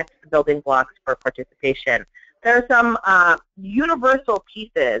can connect the building blocks for participation. There are some universal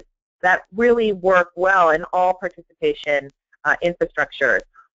pieces that really work well in all participation infrastructures.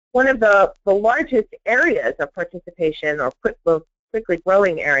 One of the largest areas of participation, or quickly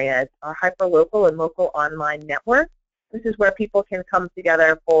growing areas, are hyperlocal and local online networks. This is where people can come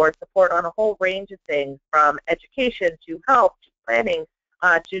together for support on a whole range of things, from education to health to planning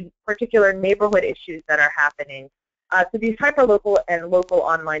to particular neighborhood issues that are happening, So these hyperlocal and local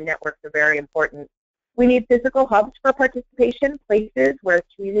online networks are very important. We need physical hubs for participation, places where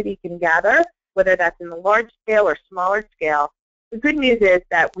community can gather, whether that's in the large scale or smaller scale. The good news is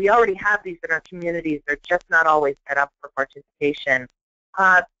that we already have these in our communities. They're just not always set up for participation.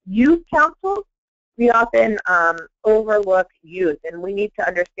 Youth councils, we often overlook youth, and we need to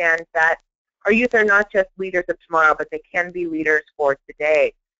understand that our youth are not just leaders of tomorrow, but they can be leaders for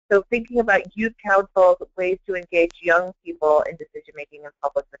today. So thinking about youth councils, ways to engage young people in decision-making and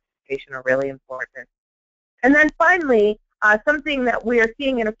public participation are really important. And then finally, something that we are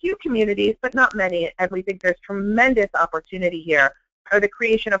seeing in a few communities, but not many, and we think there's tremendous opportunity here, are the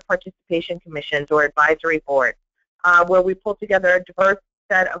creation of participation commissions or advisory boards, where we pull together a diverse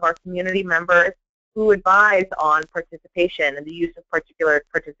set of our community members who advise on participation and the use of particular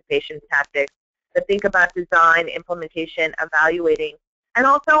participation tactics, to think about design, implementation, evaluating, and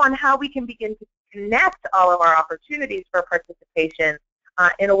also on how we can begin to connect all of our opportunities for participation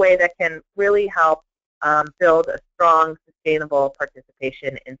in a way that can really help build a strong, sustainable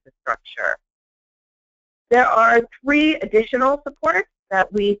participation infrastructure. There are 3 additional supports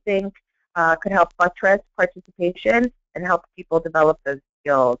that we think could help buttress participation and help people develop those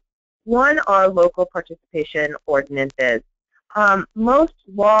skills. One are local participation ordinances. Most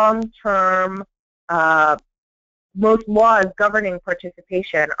long-term, most laws governing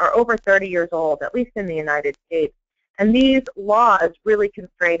participation are over 30 years old, at least in the United States. And these laws really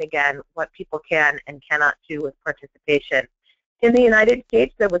constrain, again, what people can and cannot do with participation. In the United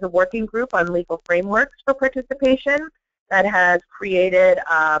States, there was a working group on legal frameworks for participation that has created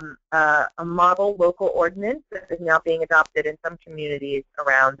a model local ordinance that is now being adopted in some communities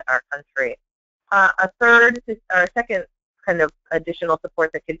around our country. A second kind of additional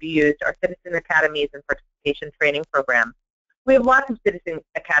support that could be used are citizen academies and participation training programs. We have lots of citizen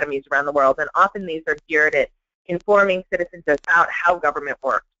academies around the world, and often these are geared at informing citizens about how government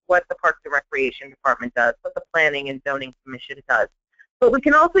works, what the Parks and Recreation Department does, what the Planning and Zoning Commission does. But we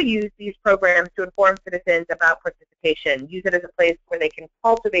can also use these programs to inform citizens about participation, use it as a place where they can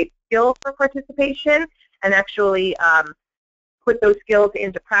cultivate skills for participation and actually put those skills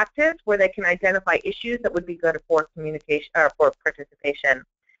into practice, where they can identify issues that would be good for communication or for participation.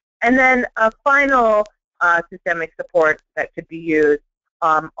 And then a final systemic support that could be used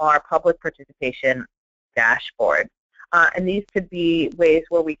are public participation dashboards. And these could be ways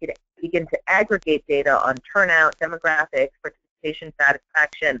where we could begin to aggregate data on turnout, demographics, participation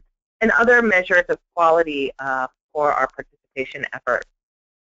satisfaction, and other measures of quality for our participation efforts.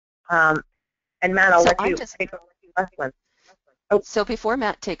 And Matt, I'll let you take over the last one. So before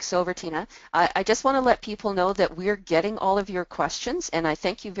Matt takes over, Tina, I just want to let people know that we're getting all of your questions, and I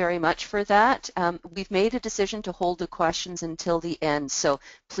thank you very much for that. We've made a decision to hold the questions until the end, so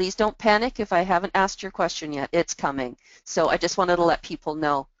please don't panic if I haven't asked your question yet. It's coming. So I just wanted to let people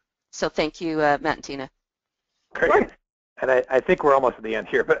know. So thank you, Matt and Tina. Great. And I think we're almost at the end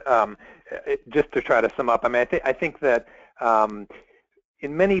here, but just to try to sum up, I mean, I think that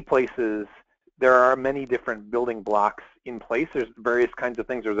in many places, there are many different building blocks in place. There's various kinds of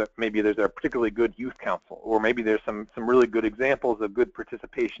things. Maybe there's a particularly good youth council, or maybe there's some really good examples of good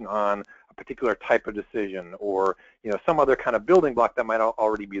participation on a particular type of decision, or some other kind of building block that might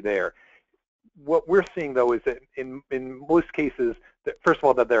already be there. What we're seeing, though, is that in most cases, that first of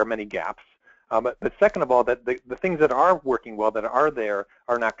all, that there are many gaps. But second of all, that the things that are working well, that are there,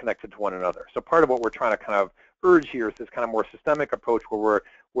 are not connected to one another. So part of what we're trying to kind of urge here is this kind of more systemic approach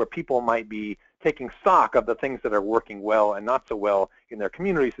where people might be taking stock of the things that are working well and not so well in their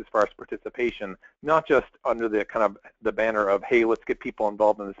communities as far as participation, not just under the kind of the banner of, hey, let's get people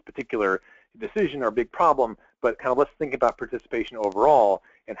involved in this particular decision or big problem, but kind of let's think about participation overall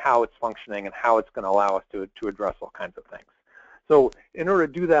and how it's functioning and how it's going to allow us to address all kinds of things. So in order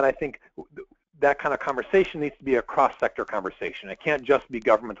to do that, I think that kind of conversation needs to be a cross-sector conversation. It can't just be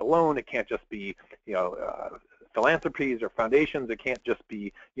government alone. It can't just be, philanthropies or foundations. It can't just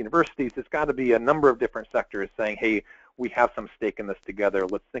be universities. It's got to be a number of different sectors saying, hey, we have some stake in this together.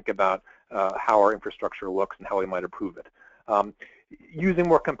 Let's think about how our infrastructure looks and how we might improve it. Using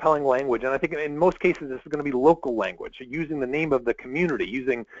more compelling language, and I think in most cases this is going to be local language, using the name of the community,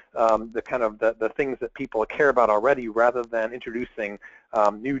 using the kind of the things that people care about already, rather than introducing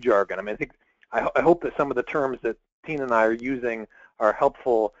new jargon. I mean, I hope that some of the terms that Tina and I are using are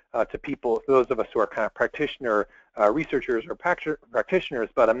helpful to people, those of us who are kind of practitioner researchers or practitioners,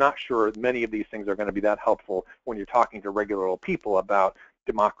 but I'm not sure many of these things are going to be that helpful when you're talking to regular old people about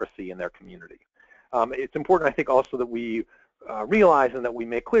democracy in their community. It's important, I think, also that we realize and that we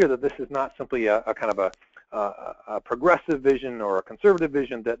make clear that this is not simply a kind of a progressive vision or a conservative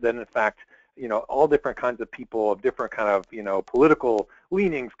vision, that in fact, all different kinds of people of different kind of, political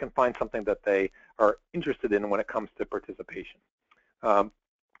leanings can find something that they are interested in when it comes to participation.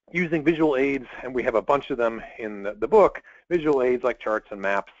 Using visual aids, and we have a bunch of them in the book, visual aids like charts and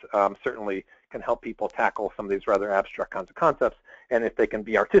maps certainly can help people tackle some of these rather abstract kinds of concepts, and if they can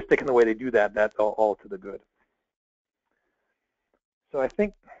be artistic in the way they do that, that's all to the good. So I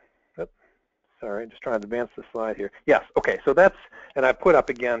think, sorry, just trying to advance the slide here. Yes, okay, so that's, and I put up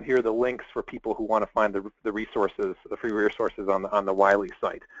again here the links for people who want to find the resources, the free resources on the Wiley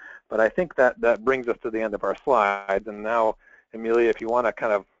site. But I think that brings us to the end of our slides, and now, Amelia, if you want to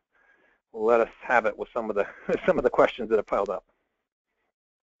kind of let us have it with some of the questions that have piled up.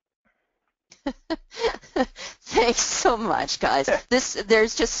 Thanks so much, guys.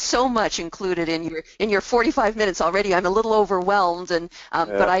 There's just so much included in your 45 minutes already. I'm a little overwhelmed, and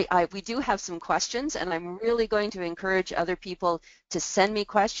but we do have some questions, and I'm really going to encourage other people to send me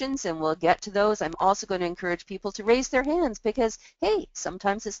questions, and we'll get to those. I'm also going to encourage people to raise their hands because, hey,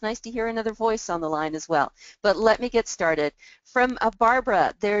 sometimes it's nice to hear another voice on the line as well. But let me get started. From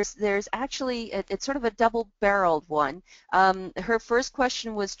Barbara, there's actually it's sort of a double-barreled one. Her first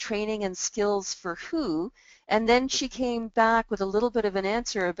question was training and skills for who? And then she came back with a little bit of an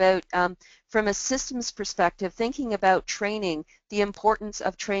answer about, from a systems perspective, thinking about training, the importance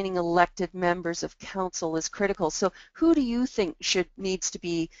of training elected members of council is critical. So who do you think needs to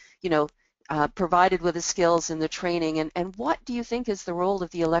be, provided with the skills and the training, and what do you think is the role of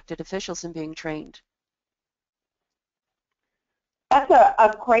the elected officials in being trained? That's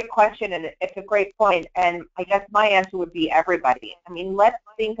a great question, and it's a great point, and I guess my answer would be everybody. I mean, let's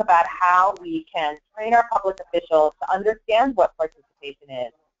think about how we can train our public officials to understand what participation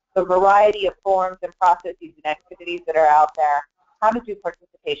is, the variety of forms and processes and activities that are out there, how to do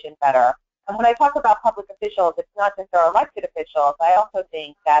participation better. And when I talk about public officials, it's not just our elected officials. I also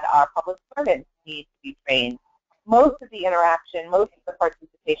think that our public servants need to be trained. Most of the interaction, most of the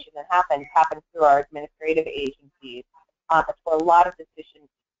participation that happens through our administrative agencies. That's where a lot of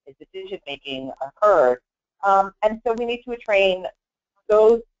decision-making occurs. And so we need to train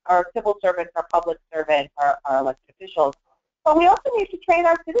those, our civil servants, our public servants, our elected officials. But we also need to train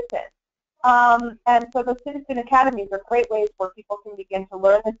our citizens. And so the citizen academies are great ways where people can begin to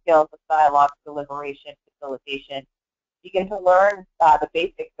learn the skills of dialogue, deliberation, facilitation, begin to learn the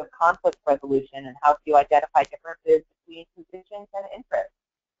basics of conflict resolution and how to identify differences between positions and interests,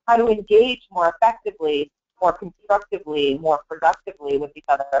 how to engage more effectively, more constructively, more productively with each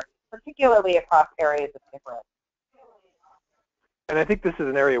other, particularly across areas of difference. And I think this is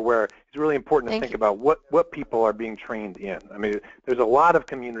an area where it's really important to think about what people are being trained in. I mean, there's a lot of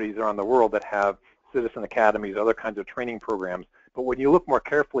communities around the world that have citizen academies, other kinds of training programs, but when you look more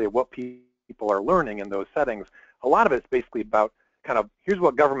carefully at what people are learning in those settings, a lot of it's basically about kind of, here's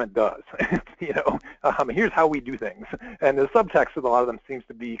what government does, here's how we do things. And the subtext of a lot of them seems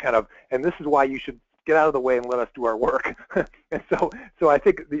to be kind of, and this is why you should get out of the way and let us do our work. And so I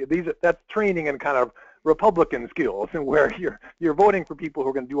think that's training in kind of Republican skills, and where you're voting for people who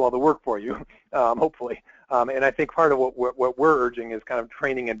are going to do all the work for you, hopefully. And I think part of what we're urging is kind of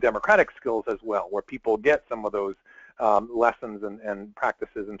training in democratic skills as well, where people get some of those lessons and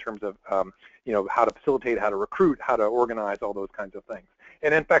practices in terms of how to facilitate, how to recruit, how to organize, all those kinds of things.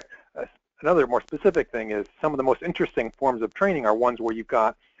 And in fact, another more specific thing is some of the most interesting forms of training are ones where you've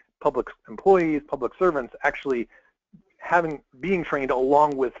got public employees, public servants actually being trained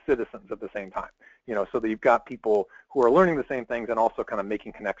along with citizens at the same time. So that you've got people who are learning the same things and also kind of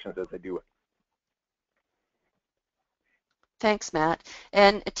making connections as they do it. Thanks, Matt.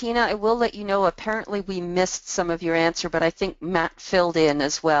 And Tina, I will let you know, apparently we missed some of your answer, but I think Matt filled in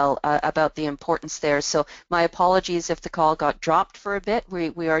as well about the importance there. So my apologies if the call got dropped for a bit.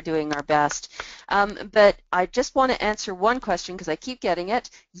 We are doing our best. But I just want to answer one question because I keep getting it.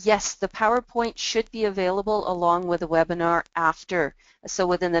 Yes, the PowerPoint should be available along with the webinar after. So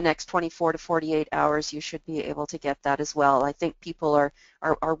within the next 24 to 48 hours, you should be able to get that as well. I think people are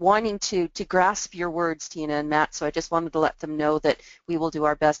wanting to grasp your words, Tina and Matt, so I just wanted to let them know that we will do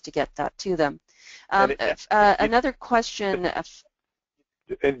our best to get that to them. Another question.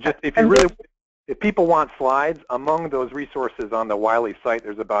 And just if people want slides, among those resources on the Wiley site,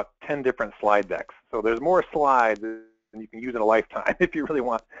 there's about 10 different slide decks. So there's more slides than you can use in a lifetime if you really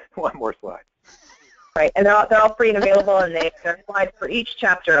want more slides. Right, and they're all free and available, and they're slides for each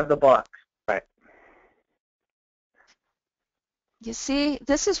chapter of the book. Right. You see,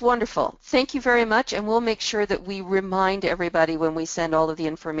 this is wonderful. Thank you very much, and we'll make sure that we remind everybody when we send all of the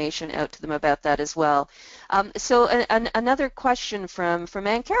information out to them about that as well. So another question from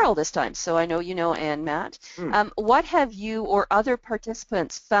Ann Carroll this time. So I know you know Ann, Matt. What have you or other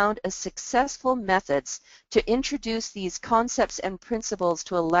participants found as successful methods to introduce these concepts and principles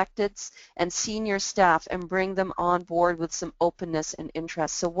to electeds and senior staff and bring them on board with some openness and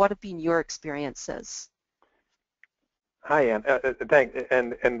interest? So what have been your experiences? Hi, Ann. Thanks.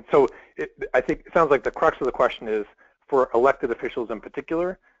 And so I think it sounds like the crux of the question is for elected officials in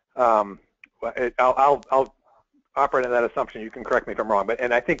particular. I'll operate on that assumption. You can correct me if I'm wrong.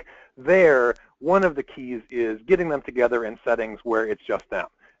 And I think there, one of the keys is getting them together in settings where it's just them.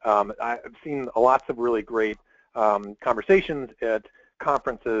 I've seen lots of really great conversations at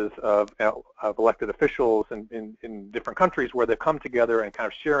conferences of elected officials in different countries where they've come together and kind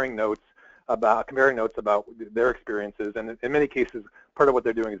of comparing notes about their experiences, and in many cases, part of what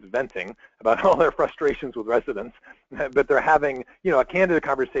they're doing is venting about all their frustrations with residents, but they're having, a candid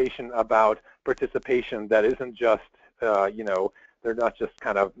conversation about participation that isn't just, they're not just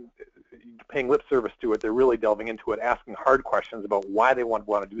kind of paying lip service to it. They're really delving into it, asking hard questions about why they want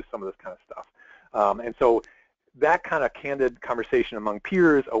to do some of this kind of stuff. And so that kind of candid conversation among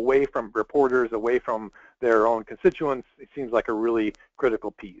peers, away from reporters, away from their own constituents, it seems like a really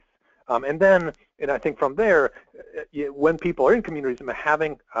critical piece. And I think from there, when people are in communities and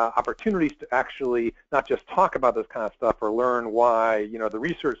having opportunities to actually not just talk about this kind of stuff or learn why, the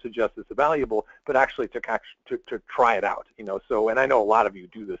research suggests it's valuable, but actually to try it out, So, and I know a lot of you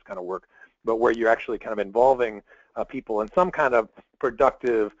do this kind of work, but where you're actually kind of involving people in some kind of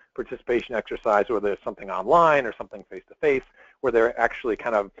productive participation exercise, whether it's something online or something face-to-face, where they're actually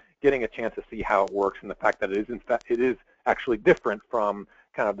kind of getting a chance to see how it works, and the fact that it is actually different from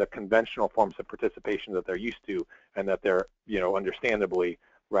kind of the conventional forms of participation that they're used to and that they're, understandably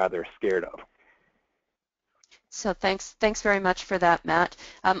rather scared of. So thanks very much for that, Matt.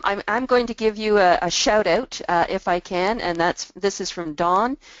 I'm going to give you a shout out if I can, and this is from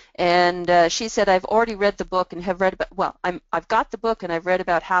Dawn, and she said, I've already read the book and have read about, well, I've got the book and I've read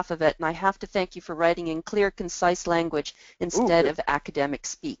about half of it, and I have to thank you for writing in clear, concise language instead of academic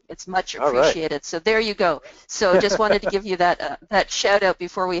speak. It's much appreciated. Right. So there you go. So just wanted to give you that shout out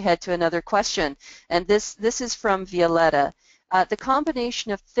before we head to another question, and this is from Violetta. The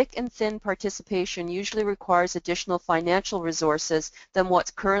combination of thick and thin participation usually requires additional financial resources than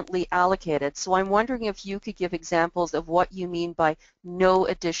what's currently allocated. So I'm wondering if you could give examples of what you mean by no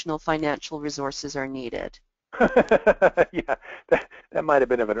additional financial resources are needed. Yeah, that might have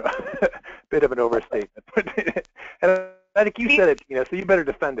been a bit of an overstatement. And I think you said it, so you better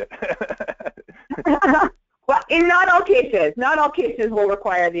defend it. Well, in not all cases will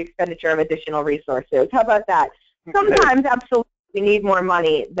require the expenditure of additional resources. How about that? Sometimes, absolutely, we need more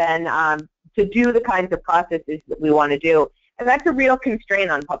money than to do the kinds of processes that we want to do. And that's a real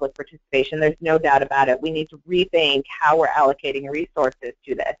constraint on public participation. There's no doubt about it. We need to rethink how we're allocating resources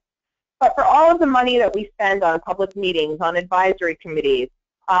to this. But for all of the money that we spend on public meetings, on advisory committees,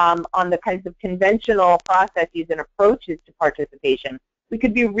 on the kinds of conventional processes and approaches to participation, we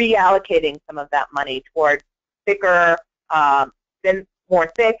could be reallocating some of that money towards thicker,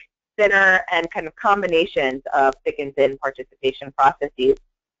 more thick, thinner, and kind of combinations of thick and thin participation processes.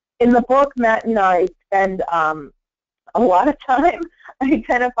 In the book, Matt and I spend a lot of time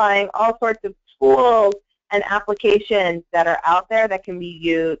identifying all sorts of tools and applications that are out there that can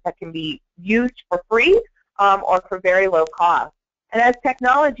be used for free or for very low cost. And as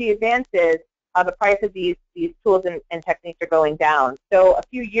technology advances, the price of these tools and techniques are going down. So a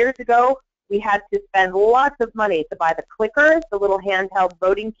few years ago, we had to spend lots of money to buy the clickers, the little handheld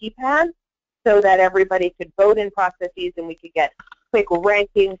voting keypads, so that everybody could vote in processes and we could get quick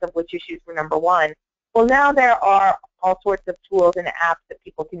rankings of which issues were number one. Well, now there are all sorts of tools and apps that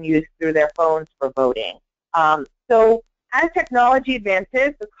people can use through their phones for voting. So as technology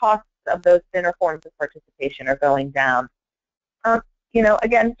advances, the costs of those thinner forms of participation are going down.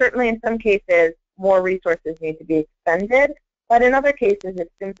 Again, certainly in some cases, more resources need to be expended, but in other cases,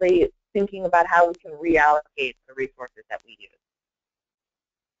 it's simply thinking about how we can reallocate the resources that we use.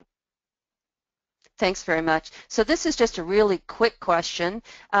 Thanks very much. So this is just a really quick question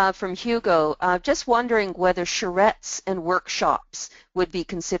from Hugo. Just wondering whether charrettes and workshops would be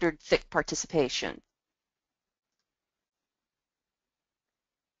considered thick participation.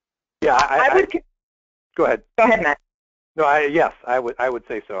 Yeah, I would. Go ahead. Go ahead, Matt. No, yes, I would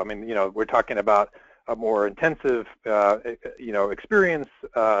say so. I mean, we're talking about a more intensive, experience,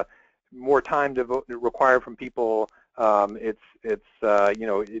 more time required from people. It's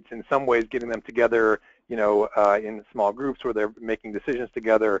in some ways getting them together in small groups where they're making decisions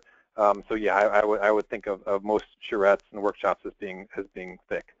together. So yeah, I would think of most charrettes and workshops as being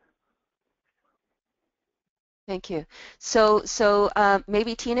thick. Thank you. So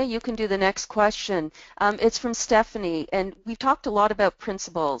maybe Tina, you can do the next question. It's from Stephanie, and we've talked a lot about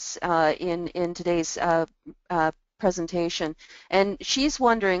principles in today's presentation, and she's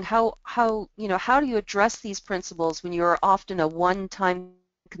wondering how do you address these principles when you're often a one-time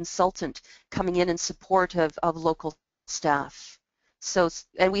consultant coming in support of local staff.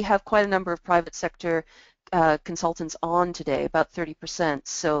 And we have quite a number of private sector consultants on today, about 30%.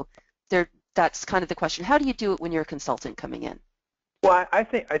 So that's kind of the question. How do you do it when you're a consultant coming in? Well, I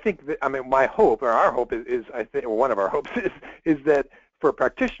think that, I mean, my hope, or our hope is I think, or one of our hopes is that for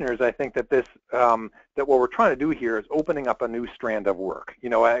practitioners, I think that this that what we're trying to do here is opening up a new strand of work.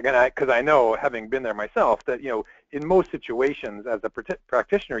 Because I know, having been there myself, that in most situations as a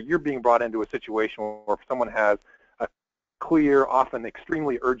practitioner, you're being brought into a situation where someone has a clear, often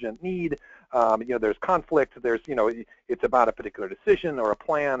extremely urgent need. There's conflict. There's it's about a particular decision or a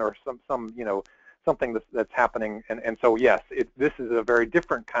plan or something that's happening, and so yes, this is a very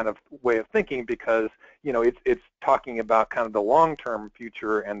different kind of way of thinking because it's talking about kind of the long-term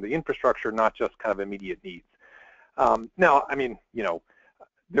future and the infrastructure, not just kind of immediate needs. Now, I mean,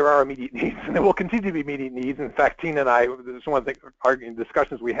 there are immediate needs, and there will continue to be immediate needs. In fact, Tina and I, this is one of the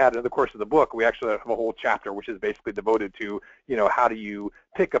discussions we had in the course of the book. We actually have a whole chapter which is basically devoted to, how do you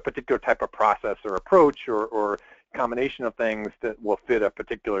pick a particular type of process or approach or combination of things that will fit a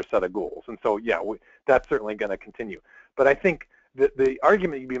particular set of goals. And so, yeah, that's certainly going to continue. But I think that the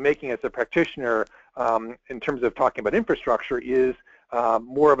argument you'd be making as a practitioner in terms of talking about infrastructure is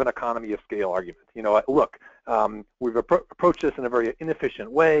more of an economy of scale argument. Look, we've approached this in a very inefficient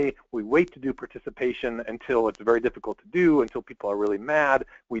way. We wait to do participation until it's very difficult to do, until people are really mad.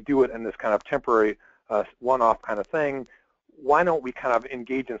 We do it in this kind of temporary one-off kind of thing. Why don't we kind of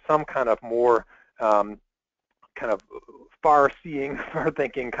engage in some kind of more kind of far-seeing,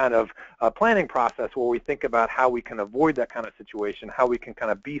 far-thinking kind of planning process where we think about how we can avoid that kind of situation, how we can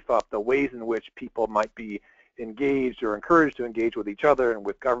kind of beef up the ways in which people might be engaged or encouraged to engage with each other and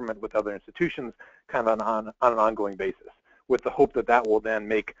with government, with other institutions, kind of on an ongoing basis, with the hope that that will then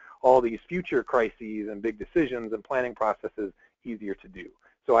make all these future crises and big decisions and planning processes easier to do.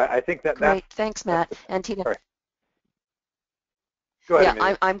 So I think that Great. Thanks, Matt. And Tina. Sorry. Go ahead,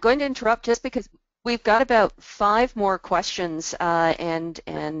 yeah, I'm going to interrupt just because we've got about 5 more questions, and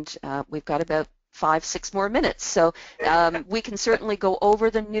we've got about 5-6 more minutes. So we can certainly go over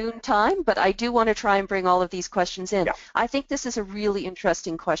the noon time, but I do want to try and bring all of these questions in. Yeah. I think this is a really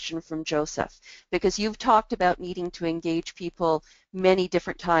interesting question from Joseph, because you've talked about needing to engage people many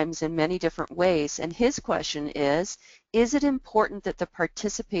different times in many different ways. And his question is it important that the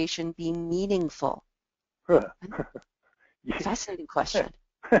participation be meaningful? Fascinating question.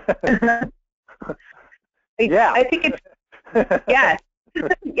 Yeah. I think it's, yes.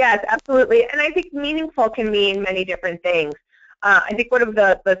 Yes, absolutely. And I think meaningful can mean many different things. I think one of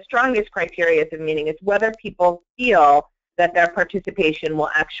the strongest criteria of meaning is whether people feel that their participation will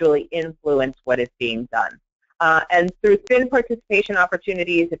actually influence what is being done. And through thin participation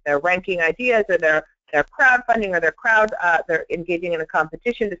opportunities, if they're ranking ideas or they're crowdfunding or they're engaging in a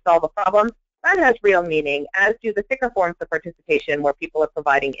competition to solve a problem, that has real meaning, as do the thicker forms of participation where people are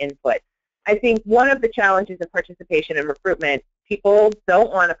providing input. I think one of the challenges of participation in recruitment, people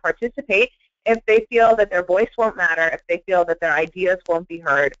don't want to participate if they feel that their voice won't matter, if they feel that their ideas won't be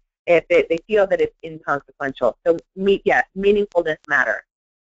heard, if they feel that it's inconsequential. So, yes, meaningfulness matters.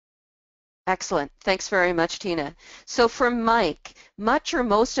 Excellent. Thanks very much, Tina. So for Mike, much or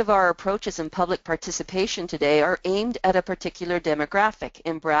most of our approaches in public participation today are aimed at a particular demographic,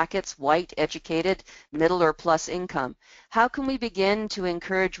 in brackets, white, educated, middle or plus income. How can we begin to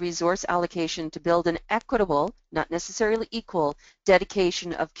encourage resource allocation to build an equitable, not necessarily equal,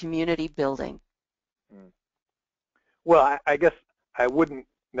 dedication of community building? Well, I guess I wouldn't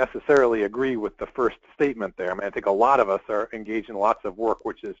necessarily agree with the first statement there. I mean, I think a lot of us are engaged in lots of work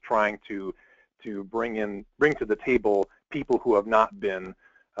which is trying to bring to the table people who have not been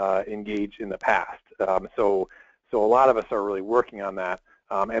engaged in the past. So a lot of us are really working on that,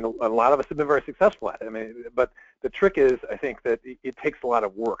 and a lot of us have been very successful at it. I mean, but the trick is, I think that it takes a lot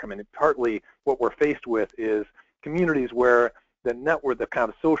of work. I mean, partly what we're faced with is communities where the kind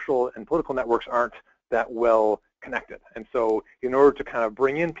of social and political networks aren't that well connected. And so in order to kind of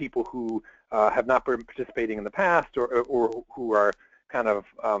bring in people who have not been participating in the past or who are kind of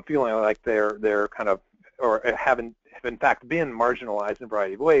feeling like they're kind of, or have in fact been marginalized in a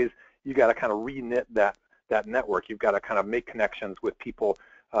variety of ways, you got to kind of re-knit that network. You've got to kind of make connections with people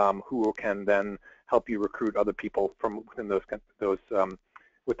who can then help you recruit other people from within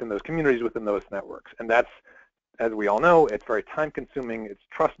those communities, within those networks. And that's, as we all know, it's very time-consuming, it's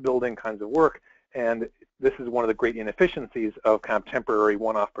trust-building kinds of work, and this is one of the great inefficiencies of kind of temporary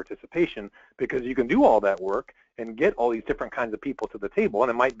one-off participation, because you can do all that work and get all these different kinds of people to the table, and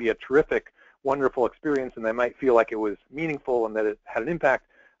it might be a terrific, wonderful experience, and they might feel like it was meaningful and that it had an impact,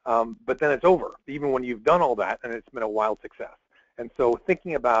 but then it's over, even when you've done all that and it's been a wild success. And so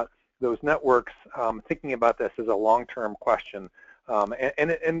thinking about those networks, thinking about this as a long-term question,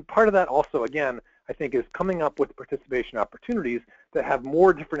 and part of that also, again, I think, is coming up with participation opportunities that have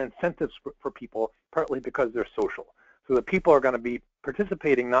more different incentives for people, partly because they're social. So that people are going to be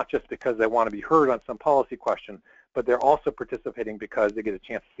participating not just because they want to be heard on some policy question, but they're also participating because they get a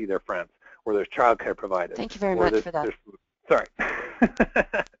chance to see their friends, or there's childcare provided. Thank you very much for that. Sorry.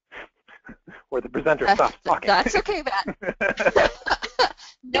 Or the presenter stops talking. That's okay, Matt.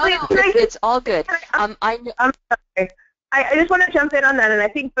 No, it's all good. I'm sorry. I just want to jump in on that, and I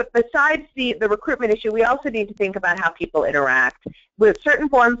think that besides the recruitment issue, we also need to think about how people interact with certain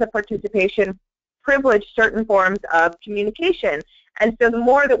forms of participation, privilege certain forms of communication. And so the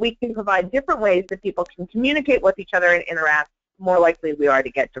more that we can provide different ways that people can communicate with each other and interact, the more likely we are to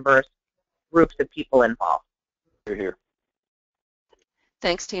get diverse groups of people involved. You're here.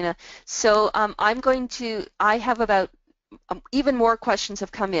 Thanks, Tina. So I have about, even more questions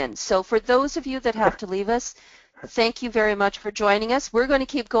have come in. So for those of you that have to leave us, thank you very much for joining us. We're going to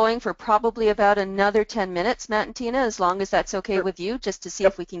keep going for probably about another 10 minutes, Matt and Tina, as long as that's okay with you, just to see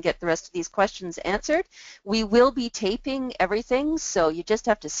if we can get the rest of these questions answered. We will be taping everything, so you just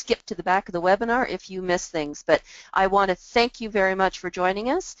have to skip to the back of the webinar if you miss things. But I want to thank you very much for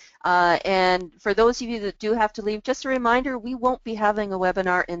joining us. And for those of you that do have to leave, just a reminder, we won't be having a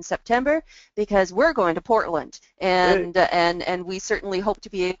webinar in September because we're going to Portland. And we certainly hope to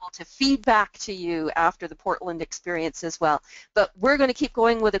be able to feed back to you after the Portland experience as well. But we're going to keep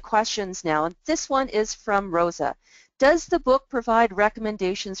going with the questions now. And this one is from Rosa. Does the book provide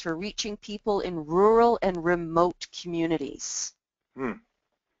recommendations for reaching people in rural and remote communities? I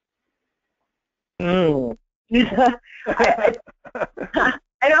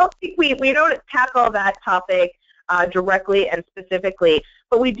don't think we don't tackle that topic directly and specifically,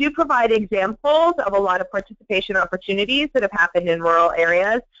 but we do provide examples of a lot of participation opportunities that have happened in rural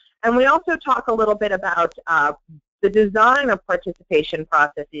areas. And we also talk a little bit about the design of participation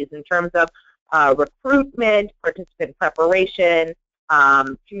processes in terms of recruitment, participant preparation,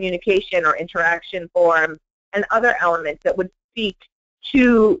 communication or interaction forms, and other elements that would speak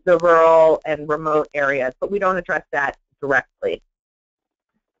to the rural and remote areas, but we don't address that directly.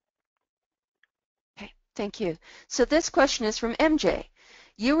 Okay, thank you. So this question is from MJ.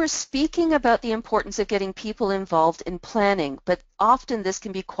 You were speaking about the importance of getting people involved in planning, but often this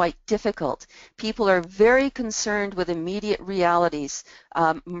can be quite difficult. People are very concerned with immediate realities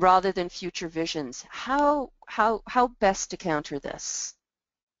rather than future visions. How best to counter this?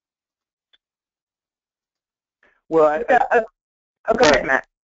 Well, go ahead, Matt.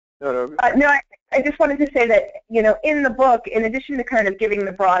 No. I just wanted to say that, in the book, in addition to kind of giving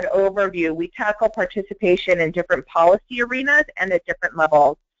the broad overview, we tackle participation in different policy arenas and at different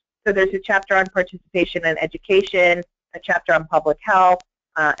levels. So there's a chapter on participation in education, a chapter on public health,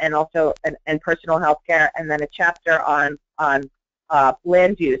 and also and personal health care, and then a chapter on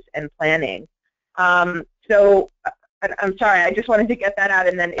land use and planning. So I'm sorry, I just wanted to get that out,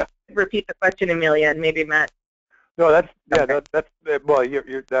 and then repeat the question, Amelia, and maybe Matt. No, that's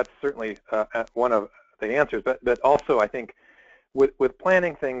certainly one of the answers. But also, I think with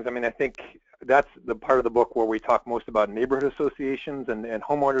planning things, I think that's the part of the book where we talk most about neighborhood associations and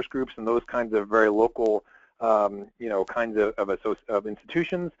homeowners groups and those kinds of very local, kinds of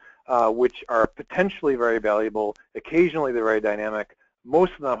institutions, which are potentially very valuable. Occasionally, they're very dynamic.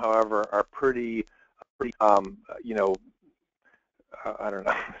 Most of them, however, are pretty I don't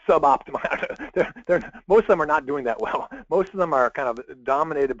know, suboptimal. Most of them are not doing that well. Most of them are kind of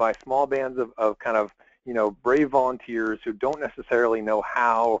dominated by small bands of kind of, brave volunteers who don't necessarily know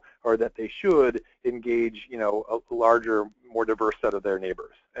how or that they should engage, a larger, more diverse set of their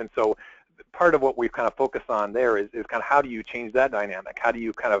neighbors. And so part of what we've kind of focused on there is kind of how do you change that dynamic? How do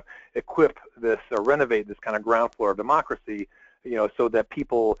you kind of equip this or renovate this kind of ground floor of democracy, so that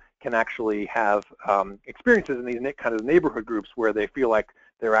people can actually have experiences in these kind of neighborhood groups where they feel like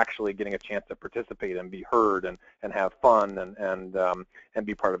they're actually getting a chance to participate and be heard and have fun and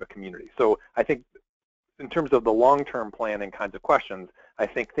be part of a community. So I think in terms of the long-term planning kinds of questions, I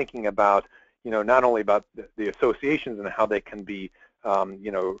think thinking about, not only about the associations and how they can be,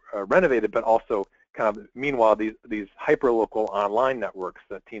 renovated, but also kind of, meanwhile, these hyper-local online networks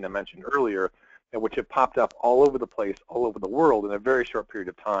that Tina mentioned earlier, which have popped up all over the place, all over the world in a very short period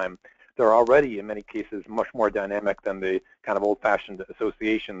of time. They're already, in many cases, much more dynamic than the kind of old-fashioned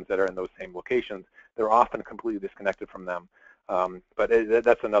associations that are in those same locations. They're often completely disconnected from them. But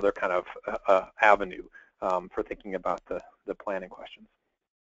that's another kind of avenue for thinking about the planning questions.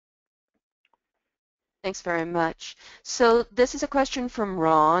 Thanks very much. So this is a question from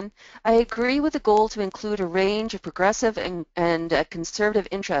Ron. I agree with the goal to include a range of progressive and conservative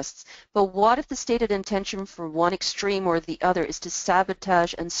interests, but what if the stated intention for one extreme or the other is to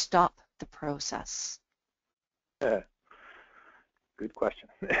sabotage and stop the process? Good question.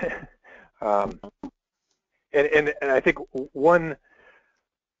 And I think one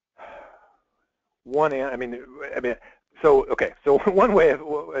way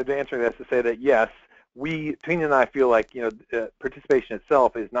of answering this is to say that yes, Tina and I feel like participation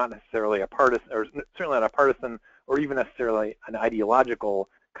itself is not necessarily a partisan, or certainly not a partisan, or even necessarily an ideological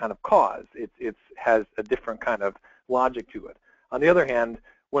kind of cause. It has a different kind of logic to it. On the other hand,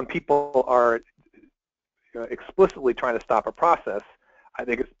 when people are explicitly trying to stop a process, I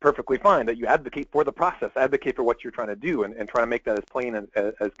think it's perfectly fine that you advocate for the process, advocate for what you're trying to do, and try to make that as plain and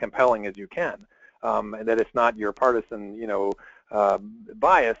as compelling as you can. And that it's not your partisan,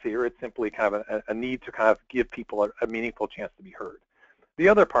 bias here. It's simply kind of a need to kind of give people a meaningful chance to be heard. The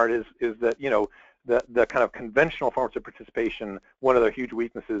other part is that the kind of conventional forms of participation, one of their huge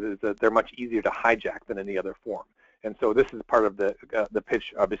weaknesses is that they're much easier to hijack than any other form. And so this is part of the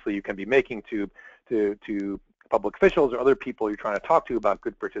pitch, obviously, you can be making to public officials or other people you're trying to talk to about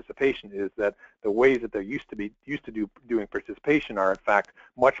good participation, is that the ways that they're used to doing participation are in fact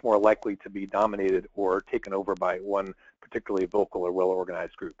much more likely to be dominated or taken over by one particularly vocal or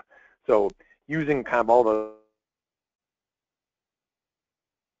well-organized group. So using kind of all the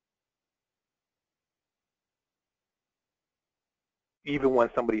even when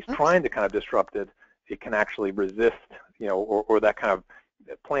somebody's trying to kind of disrupt it, it can actually resist, or that kind of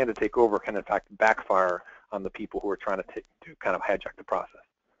plan to take over can in fact backfire on the people who are trying to kind of hijack the process.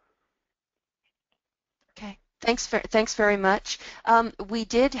 Okay, thanks very much. We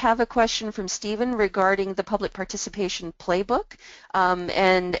did have a question from Stephen regarding the public participation playbook,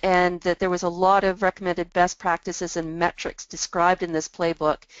 and that there was a lot of recommended best practices and metrics described in this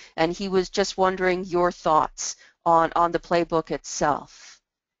playbook, and he was just wondering your thoughts on the playbook itself.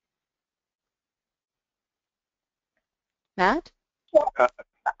 Matt? The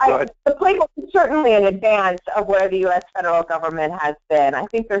playbook is certainly in advance of where the U.S. federal government has been. I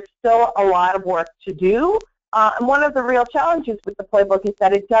think there's still a lot of work to do. And one of the real challenges with the playbook is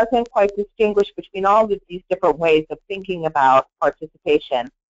that it doesn't quite distinguish between all of these different ways of thinking about participation.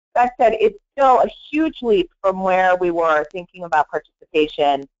 That said, it's still a huge leap from where we were thinking about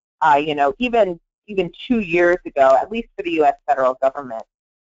participation, even 2 years ago, at least for the U.S. federal government.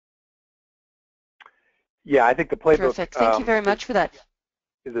 Yeah, I think the playbook. Terrific. Thank you very much for that.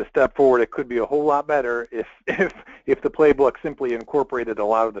 Is a step forward. It could be a whole lot better if the playbook simply incorporated a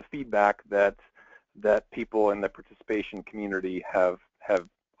lot of the feedback that people in the participation community have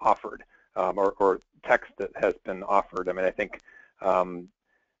offered, or text that has been offered. I mean, I think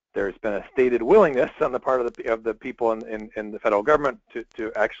there's been a stated willingness on the part of the people in the federal government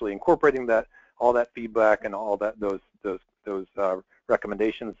to actually incorporating all that feedback and all that those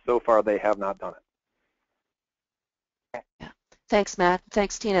recommendations. So far, they have not done it. Yeah. Thanks, Matt.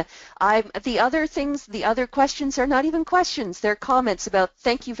 Thanks, Tina. The other questions are not even questions. They're comments about,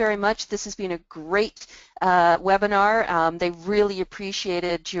 thank you very much. This has been a great webinar. They really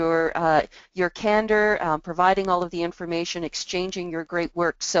appreciated your candor, providing all of the information, exchanging your great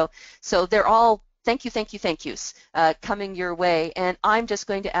work. So they're all thank yous coming your way. And I'm just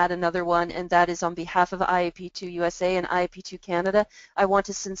going to add another one, and that is on behalf of IAP2 USA and IAP2 Canada. I want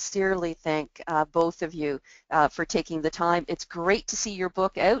to sincerely thank both of you for taking the time. It's great to see your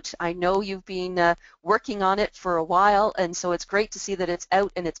book out. I know you've been working on it for a while, and so it's great to see that it's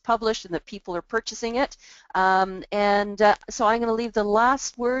out and it's published and that people are purchasing it. So I'm going to leave the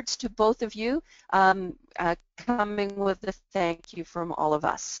last words to both of you, coming with a thank you from all of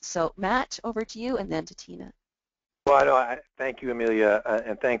us. So Matt, over to you, and then to Tina. Well, thank you, Amelia,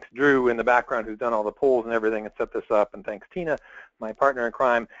 and thanks Drew in the background who's done all the polls and everything and set this up, and thanks Tina, my partner in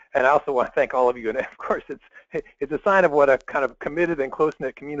crime. And I also want to thank all of you. And of course, it's a sign of what a kind of committed and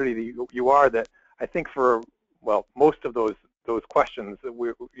close-knit community that you are, that I think for, well, most of those questions,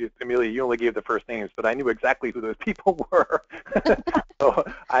 Amelia, you only gave the first names, but I knew exactly who those people were. So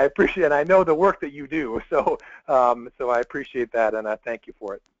I appreciate, and I know the work that you do. So I appreciate that, and I thank you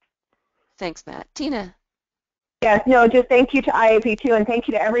for it. Thanks, Matt. Tina. Yes, no, just thank you to IAP2 and thank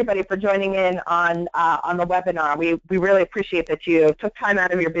you to everybody for joining in on the webinar. We really appreciate that you took time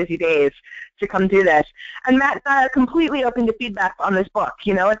out of your busy days to come do this. And Matt and I are completely open to feedback on this book.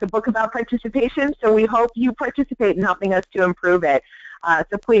 You know, it's a book about participation, so we hope you participate in helping us to improve it.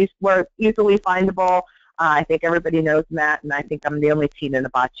 So please, we're easily findable. I think everybody knows Matt, and I think I'm the only Tina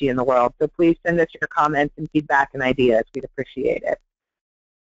Nabatchi in the world. So please send us your comments and feedback and ideas. We'd appreciate it.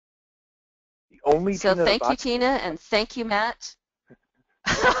 So thank you, Tina, and thank you, Matt.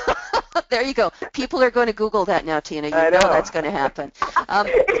 There you go. People are going to Google that now, Tina. You know that's going to happen.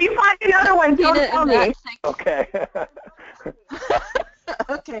 If you find another one, don't tell me. Okay.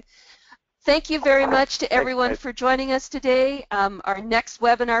 Okay. Thank you very much to everyone for joining us today. Our next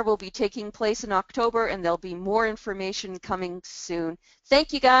webinar will be taking place in October, and there'll be more information coming soon.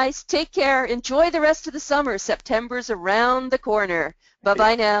 Thank you, guys. Take care. Enjoy the rest of the summer. September's around the corner.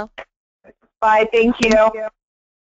 Bye-bye now. Bye. Thank you.